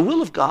reward you. The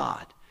will of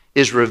God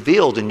is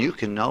revealed, and you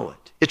can know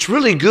it. It's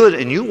really good,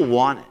 and you will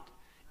want it.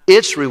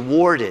 It's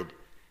rewarded,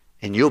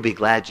 and you'll be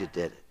glad you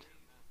did it.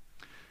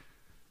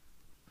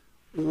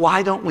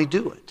 Why don't we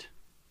do it?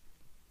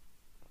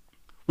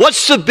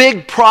 What's the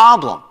big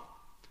problem?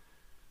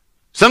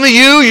 Some of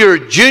you, you're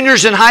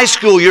juniors in high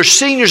school, you're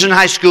seniors in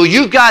high school,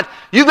 you've got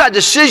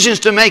decisions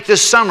to make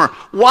this summer.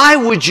 Why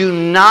would you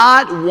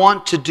not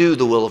want to do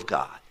the will of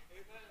God?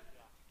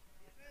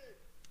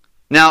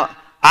 Now,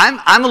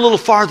 I'm a little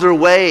farther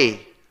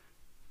away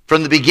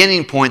from the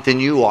beginning point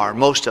than you are,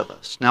 most of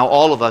us. Now,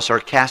 all of us,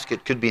 our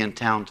casket could be in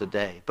town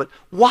today. But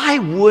why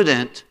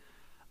wouldn't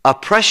a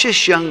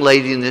precious young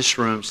lady in this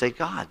room say,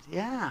 God,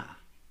 yeah,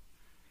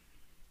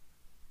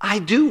 I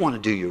do want to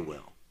do your will?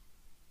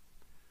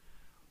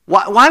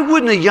 Why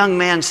wouldn't a young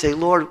man say,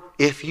 Lord,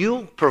 if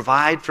you'll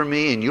provide for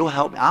me and you'll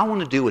help me, I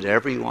want to do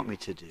whatever you want me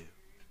to do?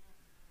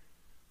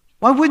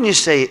 Why wouldn't you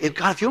say,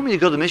 God, if you want me to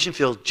go to the mission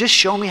field, just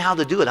show me how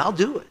to do it, I'll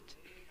do it.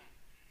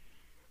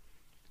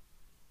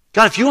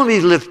 God, if you want me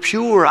to live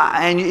pure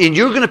and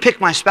you're going to pick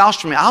my spouse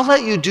for me, I'll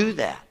let you do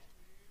that.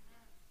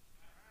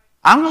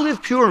 I'm going to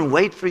live pure and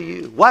wait for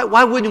you. Why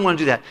wouldn't you want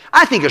to do that?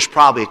 I think there's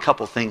probably a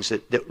couple things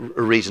that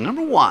are reason.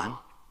 Number one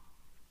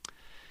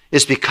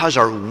is because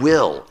our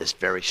will is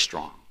very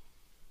strong.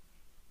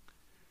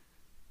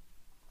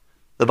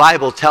 The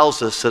Bible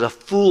tells us that a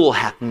fool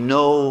hath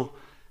no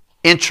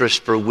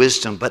interest for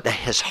wisdom, but that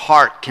his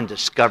heart can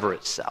discover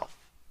itself.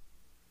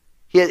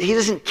 He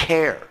doesn't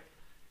care.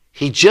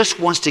 He just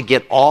wants to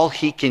get all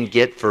he can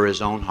get for his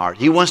own heart.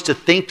 He wants to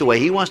think the way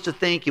he wants to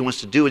think. He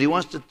wants to do what he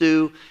wants to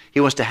do. He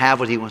wants to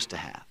have what he wants to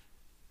have.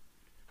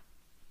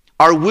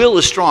 Our will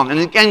is strong.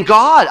 And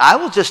God, I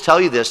will just tell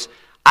you this.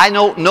 I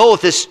don't know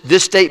if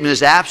this statement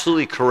is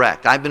absolutely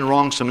correct. I've been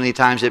wrong so many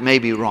times it may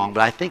be wrong,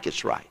 but I think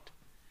it's right.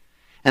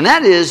 And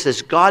that is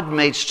that God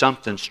made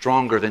something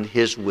stronger than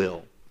his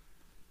will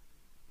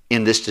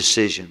in this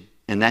decision,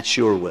 and that's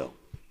your will.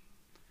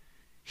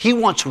 He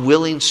wants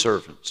willing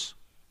servants.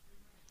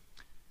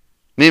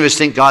 Many of us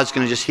think God's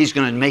going to he's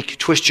going to make you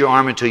twist your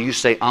arm until you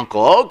say,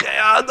 Uncle, okay,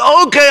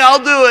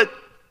 I'll do it.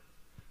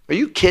 Are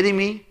you kidding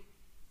me?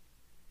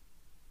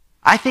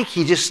 I think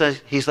he just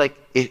says, he's like,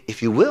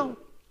 if you will,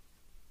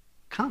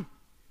 come.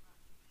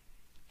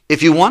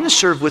 If you want to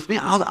serve with me,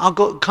 I'll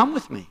go, come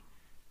with me.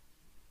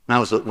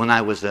 When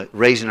I was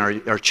raising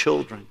our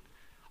children,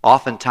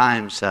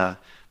 oftentimes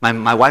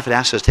my wife would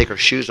ask us to take our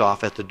shoes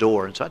off at the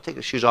door. And so I'd take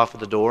the shoes off at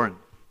the door, and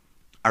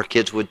our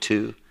kids would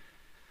too.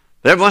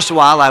 But every once in a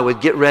while, I would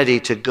get ready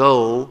to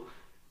go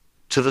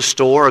to the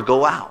store or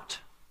go out.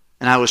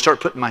 And I would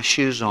start putting my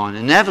shoes on.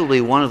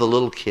 Inevitably, one of the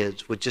little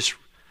kids would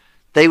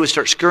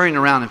start scurrying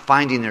around and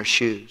finding their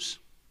shoes.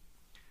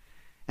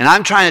 And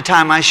I'm trying to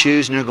tie my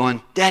shoes, and they're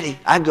going, Daddy,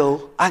 I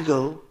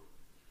go.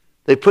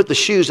 They put the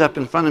shoes up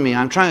in front of me.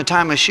 I'm trying to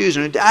tie my shoes,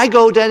 and I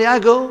go, Daddy, I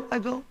go.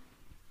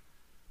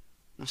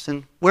 I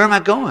said, where am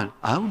I going?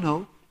 I don't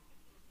know.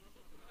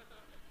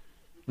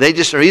 They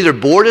just are either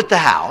bored at the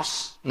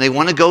house, and they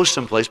want to go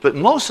someplace, but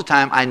most of the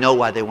time I know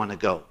why they want to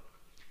go.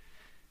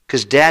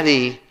 Because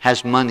Daddy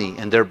has money,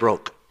 and they're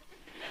broke.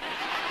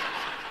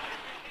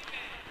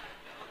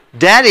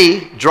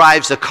 Daddy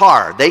drives a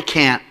car. They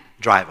can't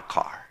drive a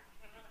car.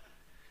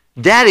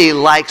 Daddy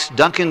likes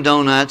Dunkin'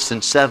 Donuts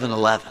and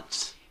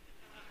 7-Elevens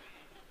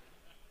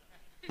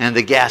and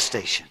the gas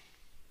station.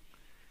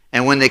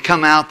 And when they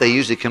come out, they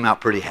usually come out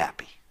pretty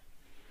happy.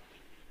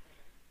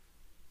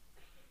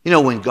 You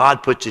know, when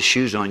God puts his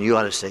shoes on, you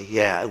ought to say,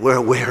 yeah,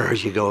 where are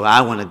you going? I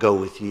want to go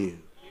with you.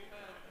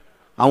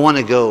 I want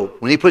to go.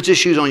 When he puts his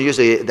shoes on, you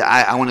say,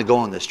 I want to go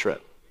on this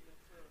trip.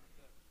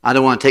 I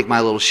don't want to take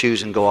my little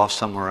shoes and go off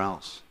somewhere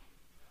else.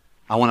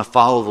 I want to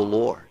follow the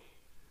Lord.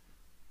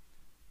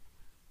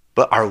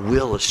 But our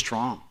will is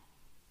strong.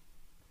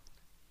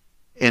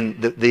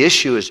 And the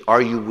issue is,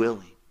 are you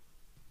willing?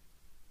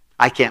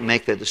 I can't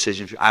make that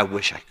decision for you. I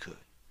wish I could.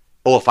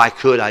 Oh, if I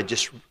could, I'd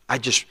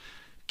just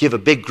give a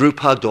big group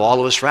hug to all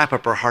of us, wrap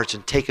up our hearts,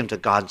 and take them to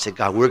God and say,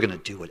 God, we're going to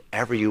do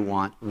whatever you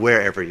want,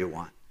 wherever you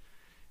want.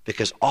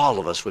 Because all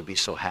of us would be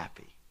so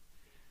happy.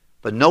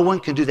 But no one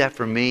can do that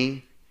for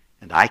me,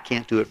 and I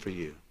can't do it for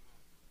you.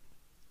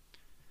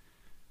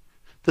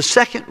 The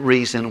second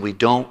reason we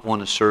don't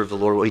want to serve the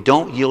Lord, we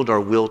don't yield our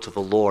will to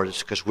the Lord, is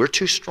because we're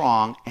too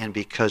strong and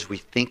because we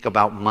think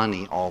about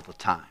money all the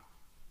time.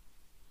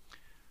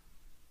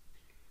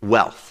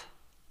 Wealth.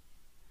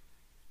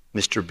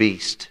 Mr.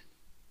 Beast.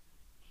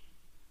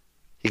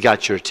 He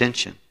got your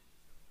attention.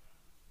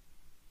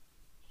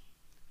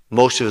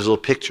 Most of his little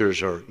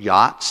pictures are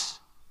yachts,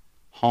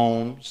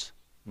 homes,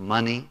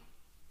 money.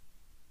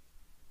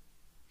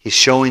 He's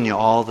showing you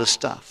all this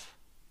stuff.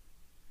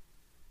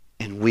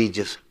 And we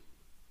just,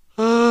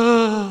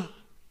 I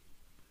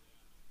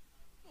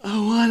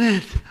want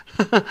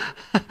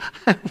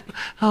it.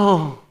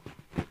 Oh,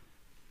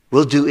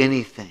 we'll do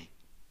anything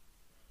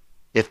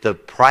if the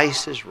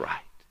price is right.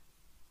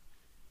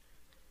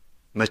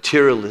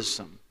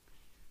 Materialism.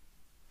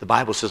 The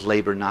Bible says,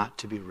 labor not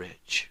to be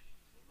rich.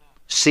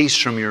 Cease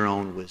from your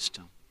own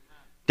wisdom.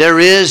 There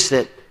is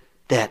that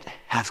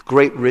hath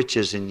great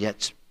riches and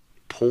yet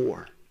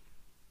poor.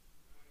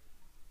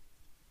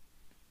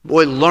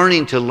 Boy,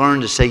 learn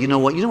to say, you know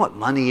what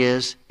money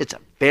is? It's a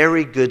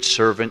very good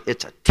servant.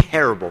 It's a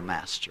terrible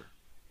master.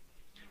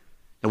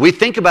 And we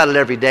think about it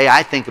every day.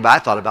 I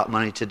thought about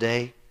money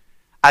today.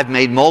 I've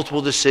made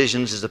multiple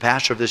decisions as the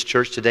pastor of this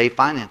church today.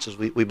 Finances.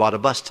 We bought a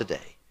bus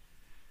today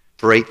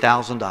for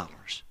 $8,000.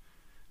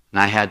 And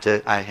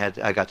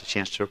I got the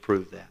chance to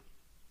approve that.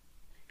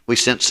 We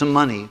sent some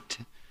money,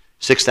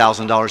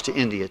 $6,000 to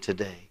India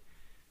today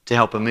to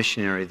help a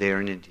missionary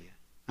there in India.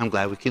 I'm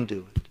glad we can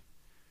do it.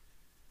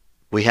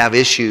 We have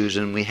issues,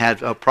 and we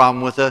had a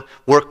problem with a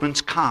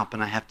workman's comp,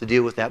 and I have to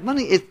deal with that.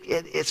 Money,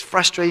 it's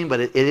frustrating,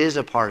 but it is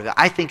a part of it.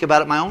 I think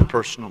about it, my own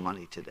personal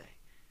money today.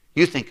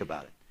 You think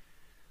about it.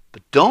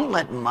 But don't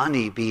let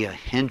money be a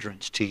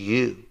hindrance to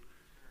you,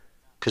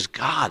 because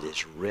God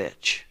is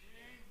rich.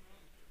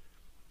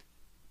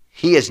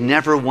 He has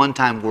never one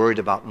time worried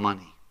about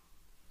money.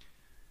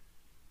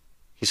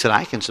 He said,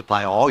 I can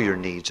supply all your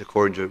needs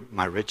according to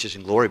my riches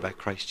and glory by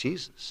Christ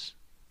Jesus.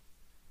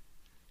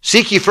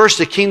 Seek ye first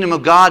the kingdom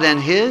of God and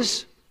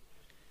His,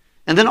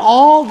 and then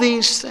all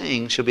these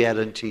things shall be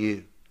added unto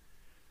you.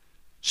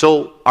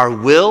 So our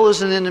will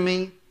is an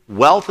enemy,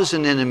 wealth is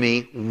an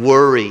enemy,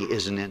 worry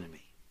is an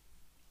enemy.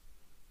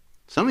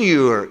 Some of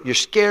you you're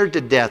scared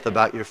to death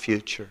about your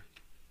future.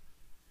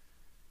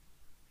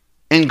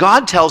 And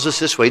God tells us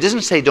this way. He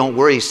doesn't say don't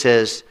worry, He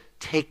says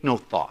take no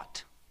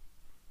thought.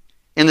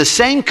 In the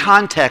same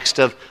context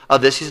of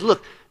this, He says,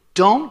 look,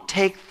 don't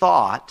take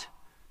thought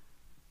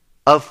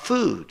of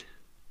food.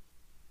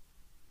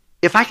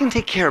 If I can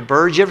take care of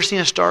birds, you ever seen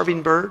a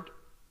starving bird?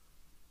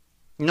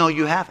 No,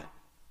 you haven't.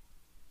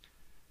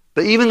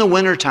 But even in the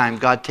wintertime,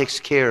 God takes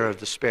care of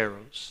the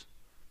sparrows.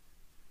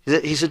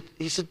 He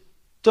said,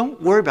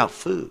 don't worry about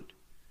food.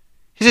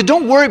 He said,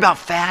 don't worry about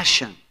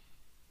fashion.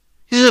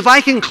 He said, if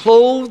I can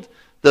clothe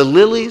the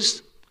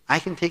lilies, I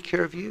can take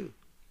care of you.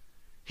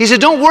 He said,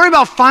 don't worry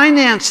about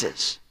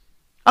finances.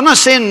 I'm not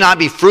saying not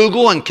be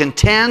frugal and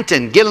content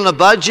and get on a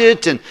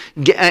budget and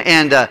get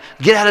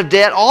out of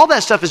debt. All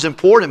that stuff is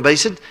important. But He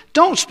said,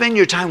 don't spend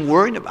your time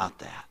worrying about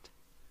that.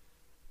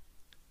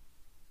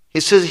 He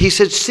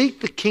said,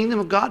 seek the kingdom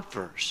of God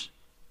first.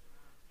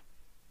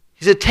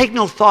 He said, take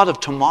no thought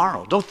of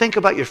tomorrow. Don't think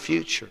about your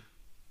future.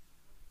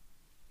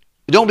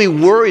 Don't be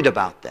worried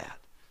about that.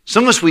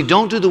 Some of us, we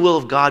don't do the will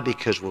of God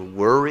because we're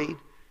worried,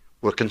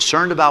 we're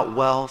concerned about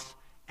wealth,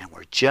 and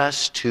we're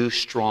just too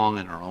strong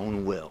in our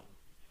own will.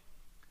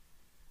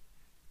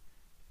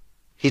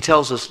 He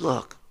tells us,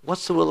 look,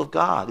 what's the will of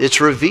God?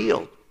 It's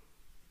revealed.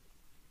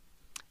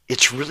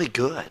 It's really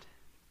good.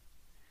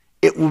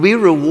 It will be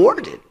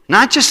rewarded,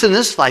 not just in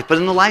this life, but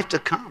in the life to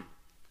come.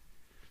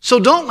 So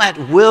don't let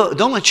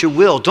your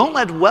will, don't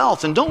let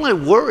wealth, and don't let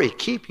worry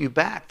keep you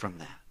back from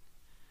that.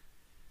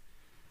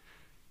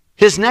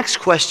 His next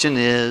question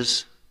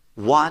is,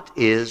 what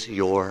is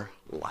your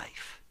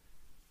life?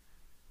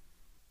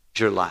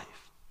 Your life.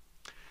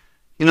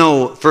 You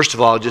know, first of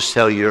all, I'll just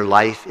tell you, your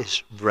life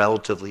is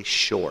relatively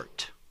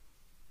short.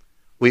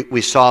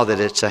 We saw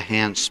that it's a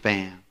hand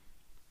span.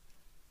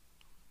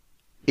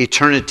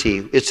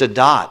 Eternity, it's a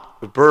dot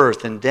of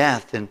birth and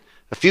death, and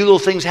a few little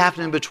things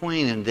happen in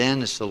between, and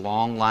then it's the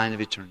long line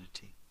of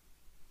eternity.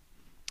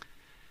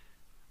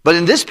 But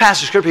in this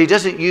passage of Scripture, He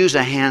doesn't use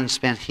a hand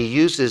span. He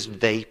uses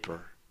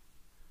vapor.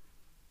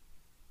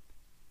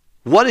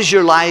 What is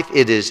your life?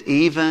 It is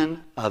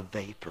even a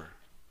vapor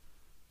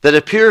that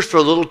appears for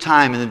a little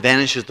time and then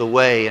vanishes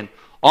away. And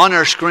on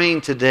our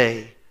screen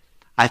today,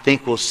 I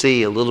think we'll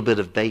see a little bit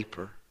of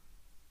vapor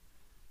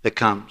that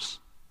comes.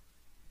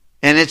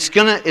 And it's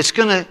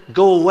gonna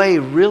go away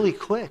really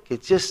quick.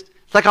 It's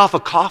like off a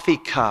coffee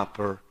cup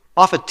or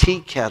off a tea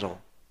kettle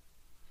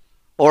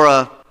or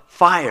a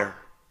fire.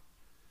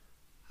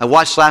 I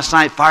watched last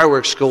night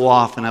fireworks go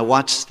off, and I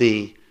watched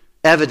the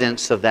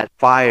evidence of that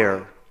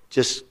fire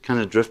just kind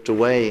of drift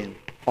away and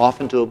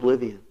off into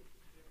oblivion.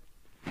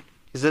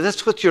 He said,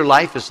 that's what your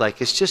life is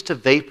like. It's just a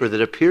vapor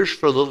that appears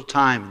for a little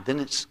time, and then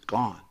it's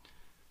gone.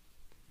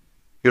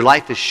 Your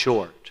life is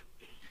short.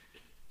 You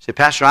say,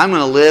 Pastor, I'm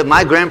going to live.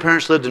 My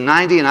grandparents lived to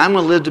 90, and I'm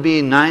going to live to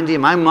be 90.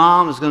 And my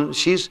mom is going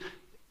to,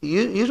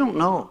 you don't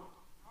know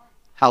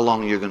how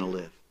long you're going to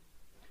live.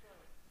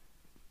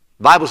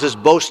 The Bible says,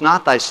 boast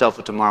not thyself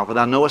of tomorrow, for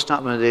thou knowest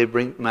not when a day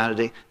bring out a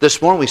day.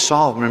 This morning we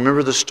saw,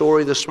 remember the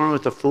story this morning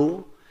with the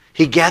fool?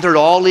 He gathered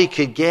all he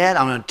could get.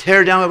 I'm going to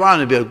tear down my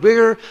body. I'm going to be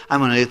bigger. I'm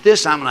going to do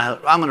this. I'm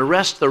going to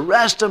rest the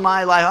rest of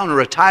my life. I'm going to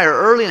retire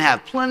early and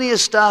have plenty of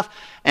stuff.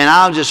 And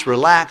I'll just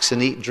relax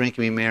and eat and drink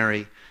and be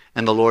merry.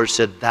 And the Lord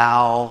said,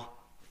 thou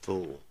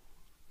fool,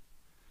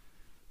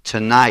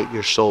 tonight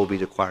your soul will be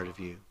required of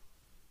you.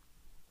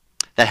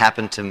 That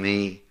happened to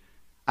me.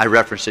 I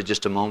referenced it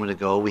just a moment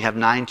ago. We have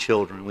 9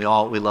 children. We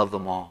love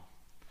them all.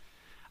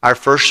 Our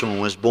first one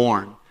was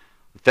born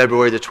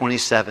February the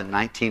 27th,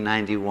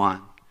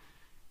 1991.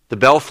 The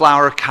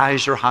Bellflower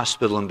Kaiser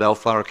Hospital in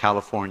Bellflower,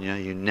 California.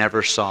 You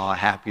never saw a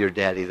happier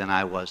daddy than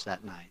I was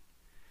that night.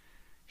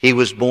 He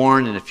was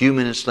born, and a few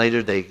minutes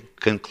later they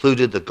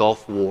concluded the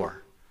Gulf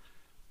War.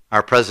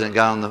 Our president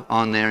got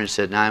on there and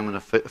said, now I'm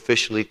going to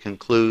officially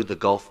conclude the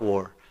Gulf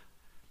War.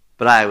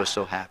 But I was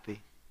so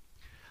happy.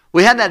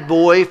 We had that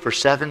boy for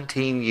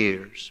 17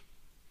 years.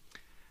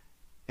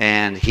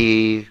 And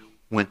he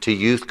went to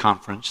youth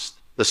conference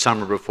the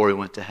summer before he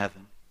went to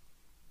heaven.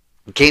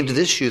 He came to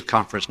this youth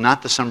conference,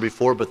 not the summer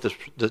before, but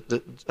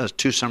the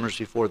 2 summers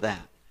before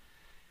that.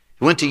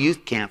 He went to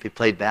youth camp. He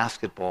played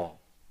basketball.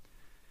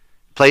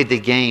 Played the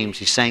games.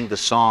 He sang the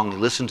song. He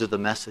listened to the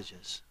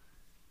messages.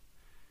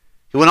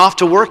 He went off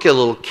to work at a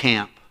little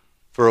camp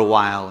for a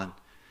while and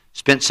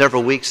spent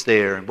several weeks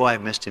there. And boy, I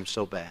missed him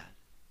so bad.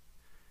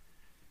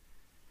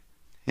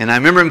 And I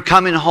remember him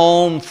coming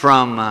home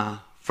from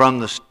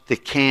the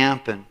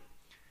camp, and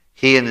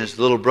he and his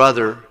little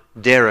brother,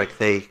 Derek,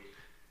 they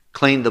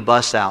cleaned the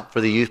bus out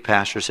for the youth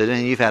pastor. Said,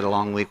 hey, you've had a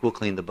long week, we'll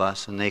clean the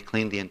bus. And they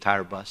cleaned the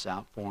entire bus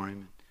out for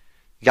him.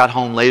 He got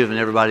home later than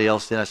everybody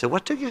else did. I said,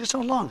 what took you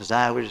so long? He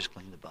said, we're just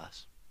cleaning the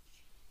bus.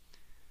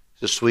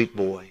 He's a sweet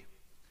boy.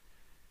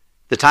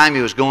 The time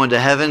he was going to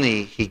heaven,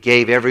 he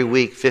gave every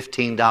week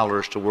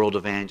 $15 to world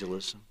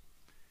evangelism.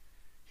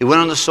 He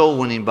went on the soul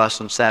winning bus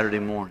on Saturday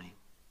morning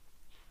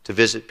to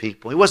visit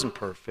people. He wasn't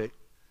perfect.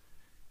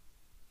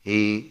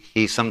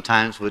 He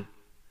sometimes would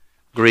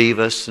grieve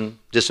us and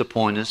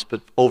disappoint us,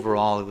 but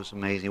overall it was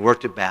amazing. He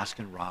worked at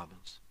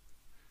Baskin-Robbins.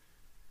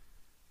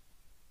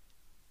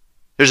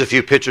 There's a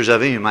few pictures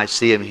of him. You might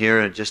see him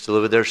here just a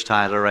little bit. There's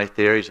Tyler right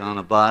there. He's on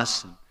a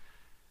bus and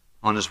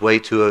on his way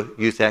to a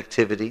youth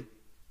activity.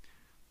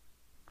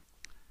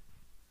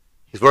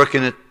 He's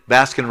working at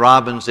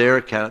Baskin-Robbins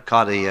there.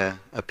 Caught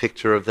a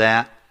picture of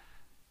that.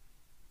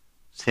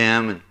 It's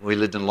him, and we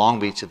lived in Long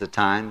Beach at the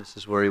time. This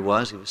is where he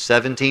was. He was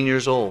 17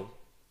 years old.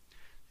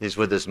 He's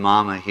with his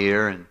mama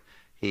here, and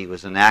he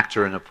was an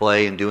actor in a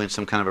play and doing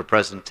some kind of a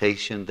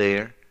presentation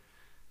there.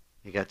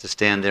 He got to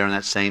stand there on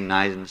that same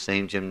night in the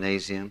same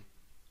gymnasium.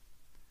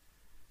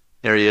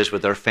 There he is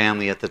with our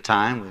family at the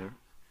time. We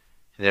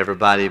had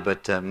everybody,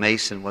 but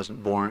Mason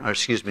wasn't born, or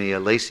excuse me,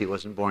 Lacey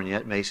wasn't born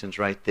yet. Mason's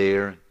right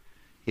there.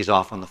 He's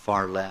off on the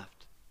far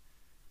left.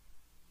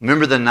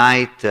 Remember the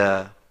night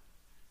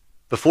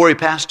before he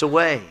passed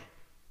away?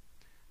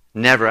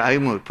 I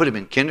even would put him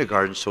in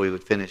kindergarten so he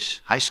would finish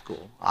high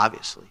school,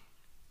 obviously.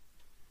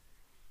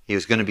 He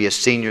was going to be a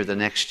senior the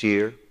next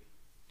year.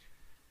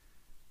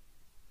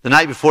 The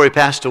night before he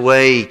passed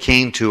away, he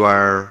came to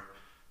our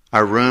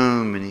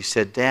room and he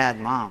said, Dad,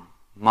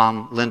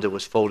 Mom Linda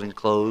was folding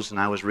clothes and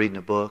I was reading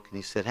a book. And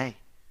he said, hey,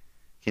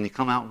 can you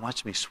come out and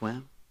watch me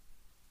swim?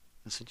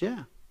 I said,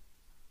 yeah.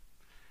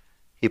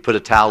 He put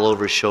a towel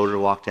over his shoulder,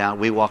 walked out.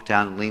 We walked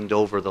out and leaned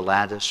over the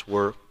lattice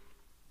work.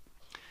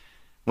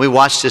 We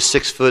watched his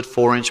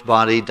 6'4"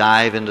 body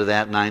dive into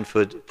that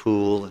 9-foot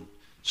pool and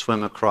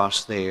swim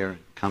across there and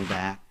come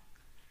back.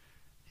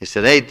 He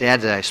said, hey,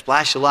 Dad, did I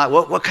splash a lot?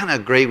 What kind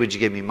of grade would you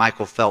give me?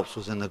 Michael Phelps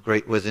was in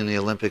the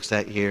Olympics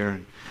that year.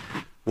 And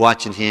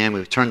watching him,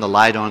 we turned the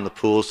light on in the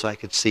pool so I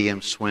could see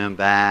him swim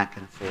back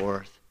and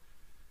forth.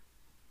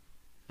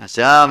 I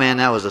said, oh, man,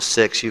 that was a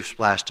 6. You've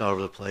splashed all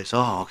over the place.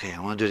 Oh, okay, I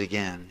want to do it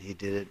again. He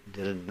did it,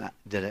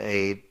 did an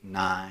 8,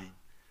 9.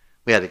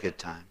 We had a good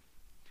time.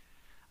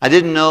 I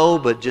didn't know,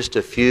 but just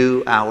a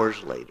few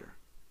hours later,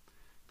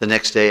 the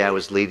next day I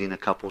was leading a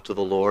couple to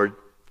the Lord.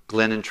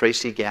 Glenn and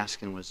Tracy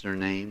Gaskin was their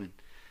name. And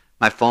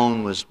my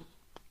phone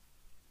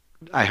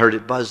I heard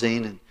it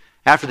buzzing. And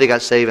after they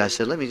got saved, I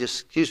said,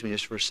 excuse me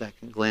just for a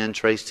second. Glenn,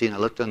 Tracy, and I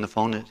looked on the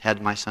phone and it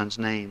had my son's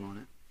name on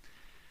it.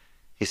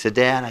 He said,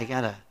 Dad, I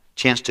got a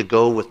chance to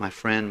go with my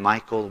friend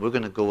Michael. We're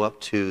going to go up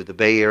to the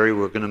Bay Area.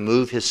 We're going to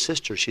move his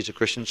sister. She's a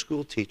Christian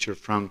school teacher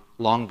from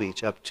Long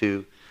Beach up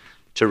to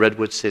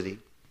Redwood City.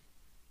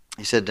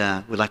 He said,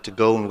 we'd like to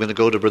go, and we're going to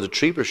go to Brother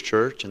Treber's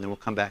church, and then we'll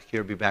come back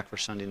here, be back for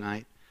Sunday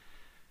night.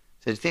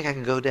 He said, do you think I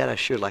can go, Dad? I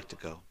sure like to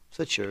go. I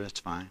said, sure, that's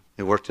fine.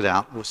 We worked it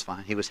out. It was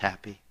fine. He was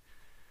happy.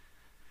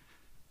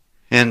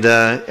 And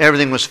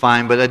everything was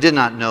fine, but I did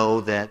not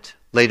know that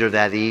later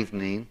that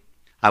evening,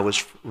 I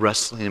was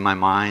wrestling in my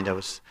mind. I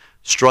was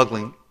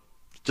struggling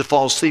to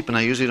fall asleep, and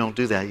I usually don't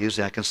do that.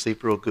 Usually I can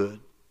sleep real good.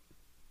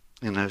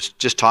 And I was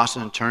just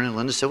tossing and turning.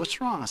 Linda said, what's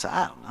wrong? I said,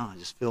 I don't know. I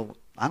just feel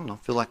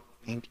like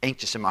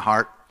anxious in my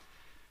heart.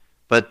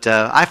 But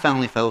I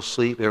finally fell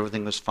asleep.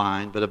 Everything was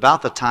fine. But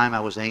about the time I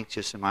was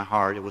anxious in my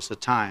heart, it was the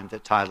time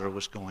that Tyler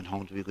was going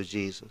home to be with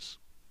Jesus.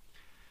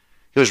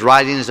 He was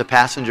riding as a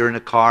passenger in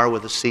a car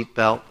with a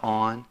seatbelt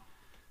on.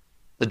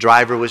 The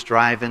driver was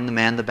driving. The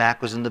man in the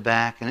back was in the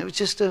back. And it was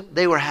just,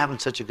 they were having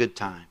such a good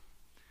time.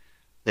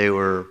 They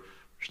were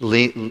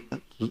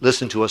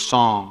listening to a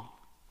song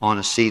on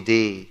a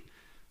CD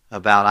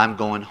about I'm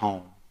going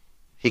home.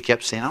 He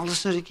kept saying, I'll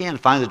listen to it again.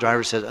 Finally the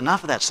driver said,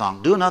 enough of that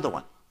song. Do another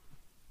one.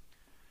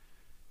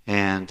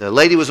 And a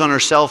lady was on her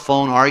cell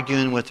phone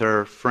arguing with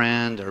her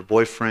friend, her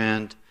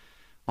boyfriend,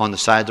 on the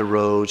side of the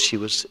road. She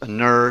was a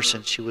nurse,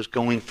 and she was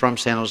going from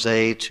San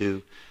Jose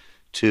to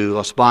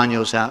Los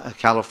Banos,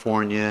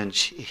 California, and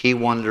he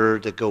wanted her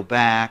to go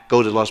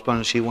to Los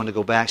Banos. She wanted to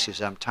go back. She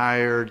said, I'm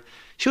tired.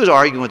 She was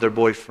arguing with her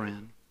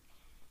boyfriend.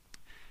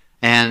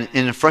 And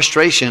in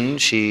frustration,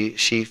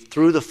 she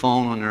threw the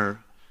phone on her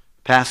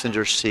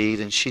passenger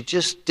seat, and she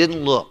just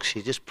didn't look.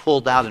 She just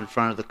pulled out in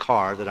front of the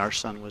car that our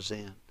son was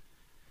in.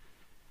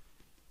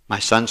 My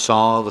son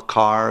saw the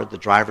car, the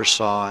driver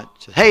saw it.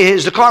 Said, hey,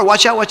 here's the car,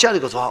 watch out, watch out. He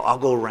goes, I'll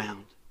go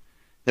around.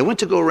 They went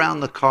to go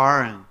around the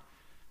car, and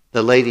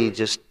the lady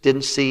just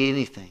didn't see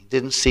anything,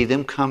 didn't see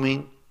them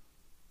coming,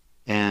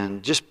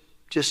 and just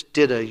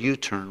did a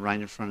U-turn right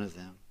in front of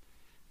them.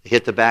 They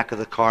hit the back of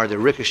the car, they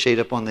ricocheted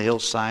up on the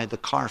hillside, the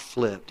car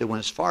flipped. It went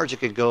as far as it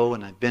could go,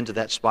 and I've been to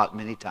that spot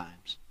many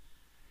times.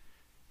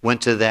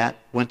 Went to that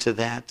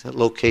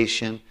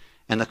location,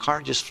 and the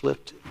car just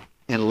flipped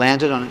and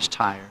landed on its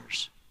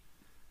tires.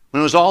 When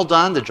it was all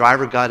done, the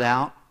driver got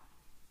out.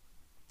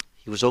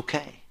 He was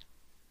okay.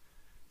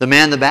 The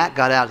man in the back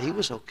got out. He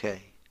was okay.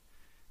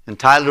 And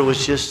Tyler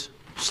was just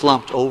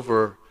slumped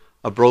over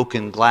a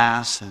broken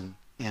glass and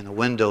a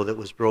window that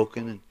was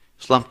broken, and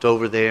slumped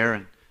over there.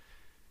 And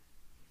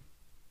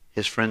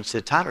his friend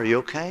said, Tyler, are you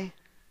okay?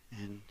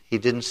 And he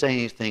didn't say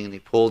anything, and he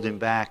pulled him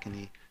back, and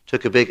he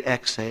took a big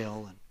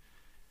exhale and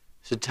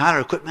said,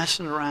 Tyler, quit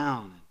messing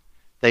around.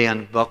 They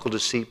unbuckled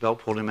his seatbelt,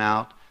 pulled him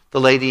out.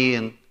 The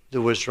lady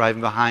that was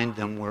driving behind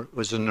them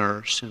was a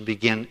nurse and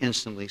began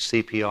instantly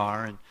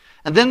CPR.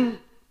 And then,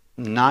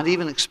 not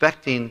even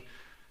expecting,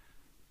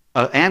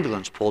 an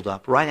ambulance pulled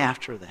up right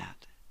after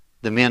that.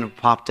 The men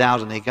popped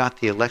out and they got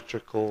the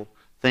electrical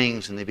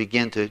things and they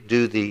began to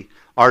do the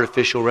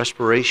artificial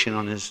respiration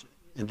on his,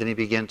 and then he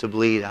began to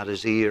bleed out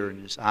his ear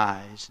and his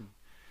eyes. And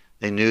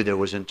they knew there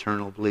was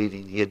internal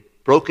bleeding. He had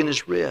broken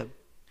his rib.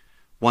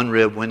 One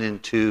rib went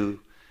into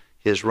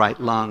his right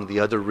lung. The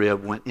other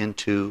rib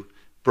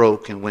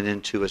broke and went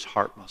into his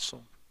heart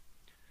muscle.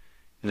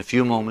 In a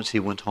few moments, he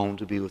went home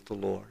to be with the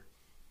Lord.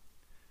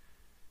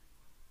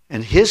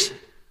 And his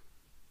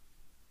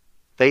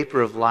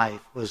vapor of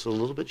life was a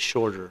little bit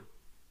shorter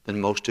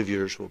than most of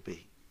yours will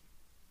be.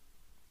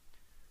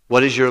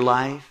 What is your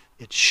life?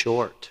 It's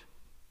short.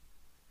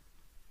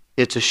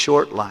 It's a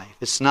short life.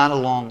 It's not a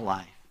long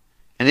life.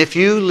 And if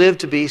you live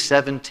to be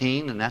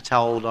 17, and that's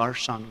how old our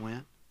son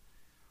went,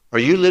 or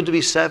you live to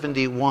be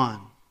 71,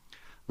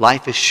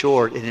 life is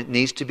short and it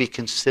needs to be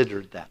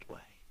considered that way.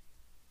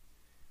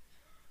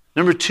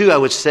 Number two, I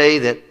would say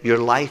that your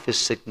life is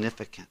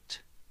significant.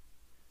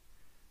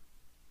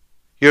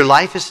 Your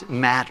life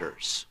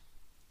matters.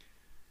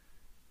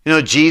 You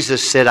know,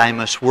 Jesus said, I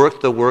must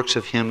work the works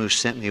of him who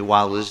sent me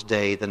while it is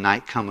day. The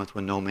night cometh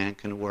when no man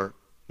can work.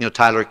 You know,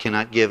 Tyler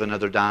cannot give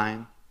another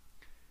dime.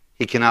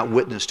 He cannot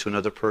witness to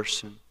another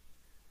person.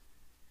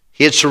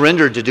 He had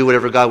surrendered to do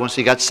whatever God wants.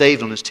 He got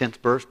saved on his 10th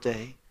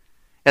birthday.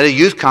 At a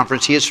youth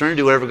conference, he had surrendered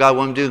to do whatever God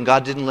wanted him to do, and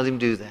God didn't let him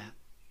do that.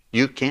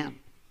 You can.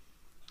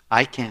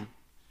 I can.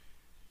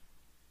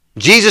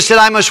 Jesus said,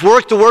 I must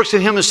work the works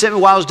of him who sent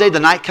me while it is day. The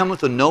night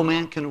cometh when no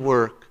man can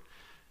work.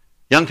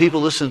 Young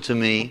people, listen to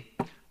me.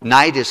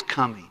 Night is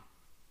coming.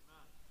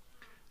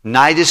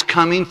 Night is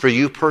coming for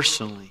you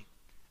personally.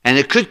 And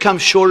it could come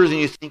shorter than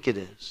you think it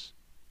is.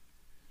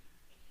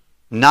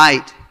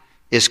 Night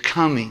is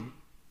coming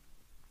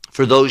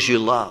for those you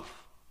love.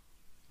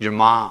 Your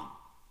mom,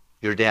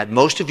 your dad.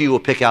 Most of you will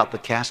pick out the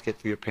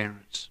casket for your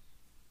parents.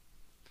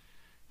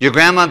 Your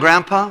grandma and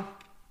grandpa,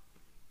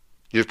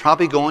 you're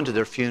probably going to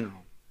their funeral.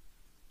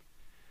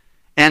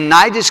 And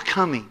night is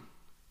coming.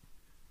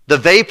 The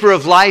vapor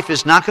of life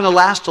is not going to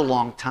last a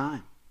long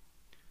time.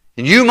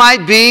 And you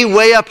might be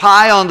way up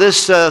high on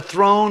this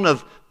throne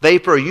of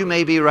vapor, or you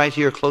may be right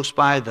here close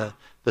by the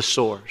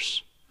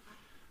source.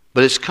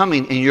 But it's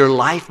coming, and your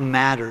life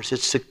matters.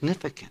 It's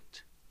significant.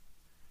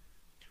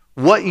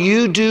 What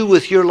you do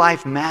with your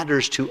life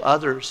matters to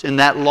others in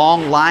that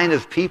long line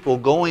of people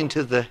going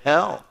to the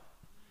hell.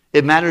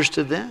 It matters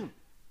to them.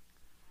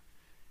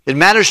 It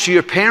matters to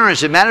your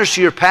parents. It matters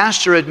to your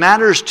pastor. It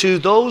matters to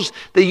those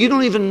that you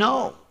don't even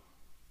know,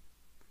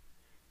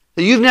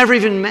 that you've never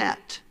even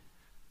met.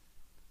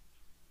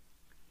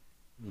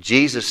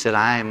 Jesus said,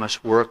 I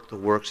must work the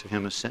works of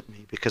him who sent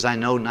me because I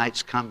know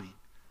night's coming.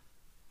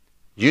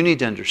 You need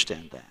to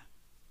understand that.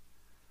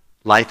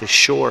 Life is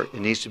short. It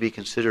needs to be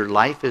considered.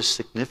 Life is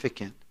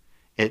significant.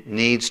 It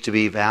needs to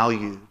be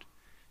valued.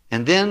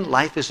 And then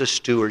life is a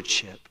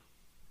stewardship.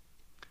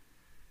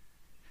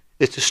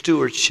 It's a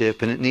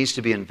stewardship and it needs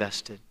to be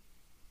invested.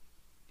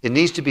 It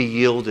needs to be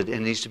yielded and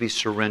it needs to be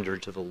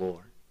surrendered to the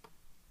Lord.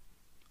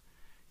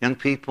 Young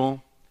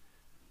people,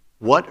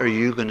 what are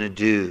you going to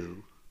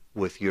do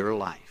with your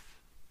life?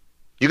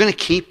 You're going to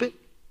keep it?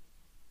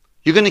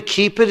 You're going to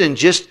keep it and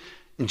just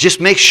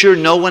make sure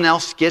no one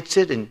else gets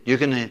it and you're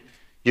going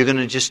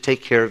to just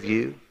take care of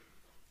you?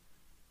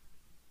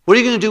 What are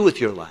you going to do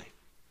with your life?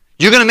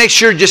 You're going to make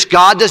sure just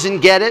God doesn't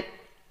get it?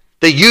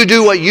 That you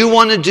do what you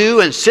want to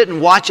do and sit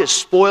and watch it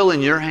spoil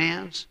in your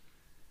hands?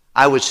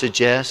 I would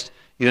suggest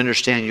you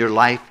understand your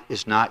life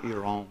is not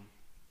your own.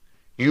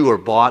 You are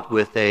bought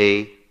with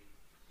a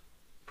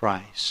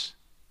price.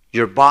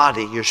 Your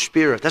body, your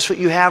spirit, that's what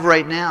you have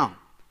right now.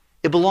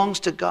 It belongs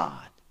to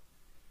God.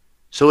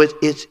 So it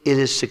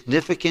is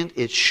significant,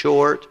 it's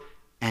short,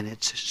 and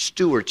it's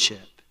stewardship.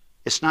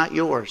 It's not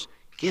yours.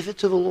 Give it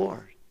to the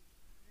Lord.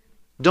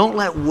 Don't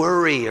let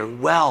worry or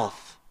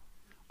wealth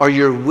or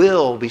your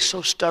will be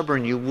so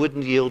stubborn you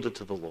wouldn't yield it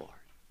to the Lord.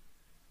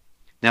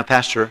 Now,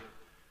 Pastor,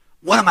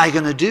 what am I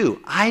going to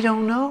do? I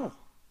don't know.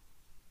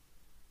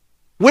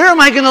 Where am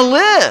I going to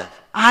live?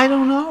 I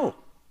don't know.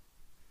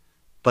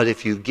 But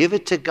if you give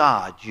it to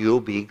God,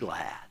 you'll be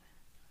glad.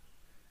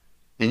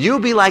 And you'll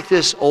be like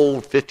this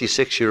old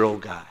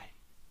 56-year-old guy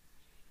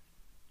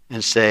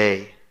and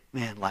say,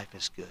 man, life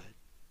is good.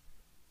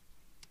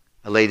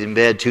 I laid in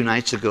bed 2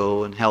 nights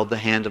ago and held the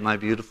hand of my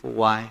beautiful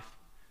wife.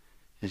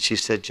 And she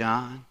said,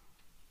 John,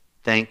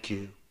 thank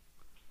you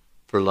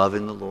for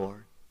loving the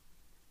Lord.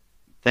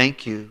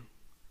 Thank you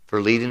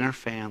for leading our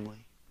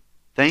family.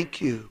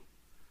 Thank you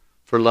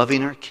for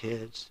loving our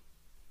kids.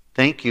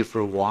 Thank you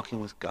for walking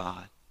with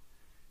God.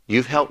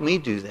 You've helped me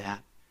do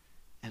that.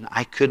 And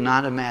I could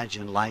not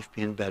imagine life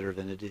being better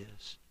than it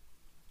is.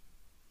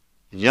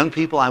 And young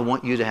people, I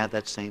want you to have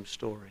that same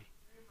story.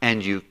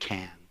 And you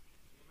can.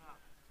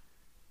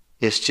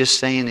 It's just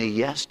saying a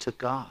yes to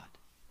God.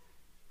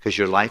 Because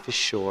your life is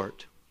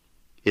short.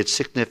 It's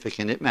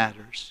significant. It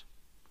matters.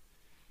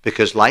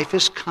 Because life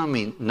is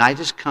coming. Night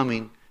is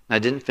coming. And I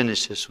didn't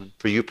finish this one.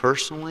 For you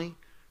personally,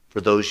 for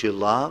those you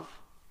love,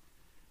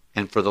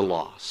 and for the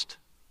lost.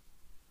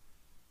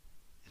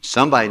 And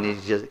somebody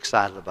needs to get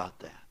excited about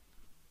that.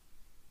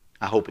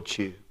 I hope it's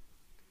you.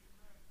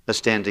 Let's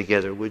stand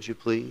together, would you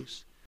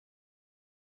please?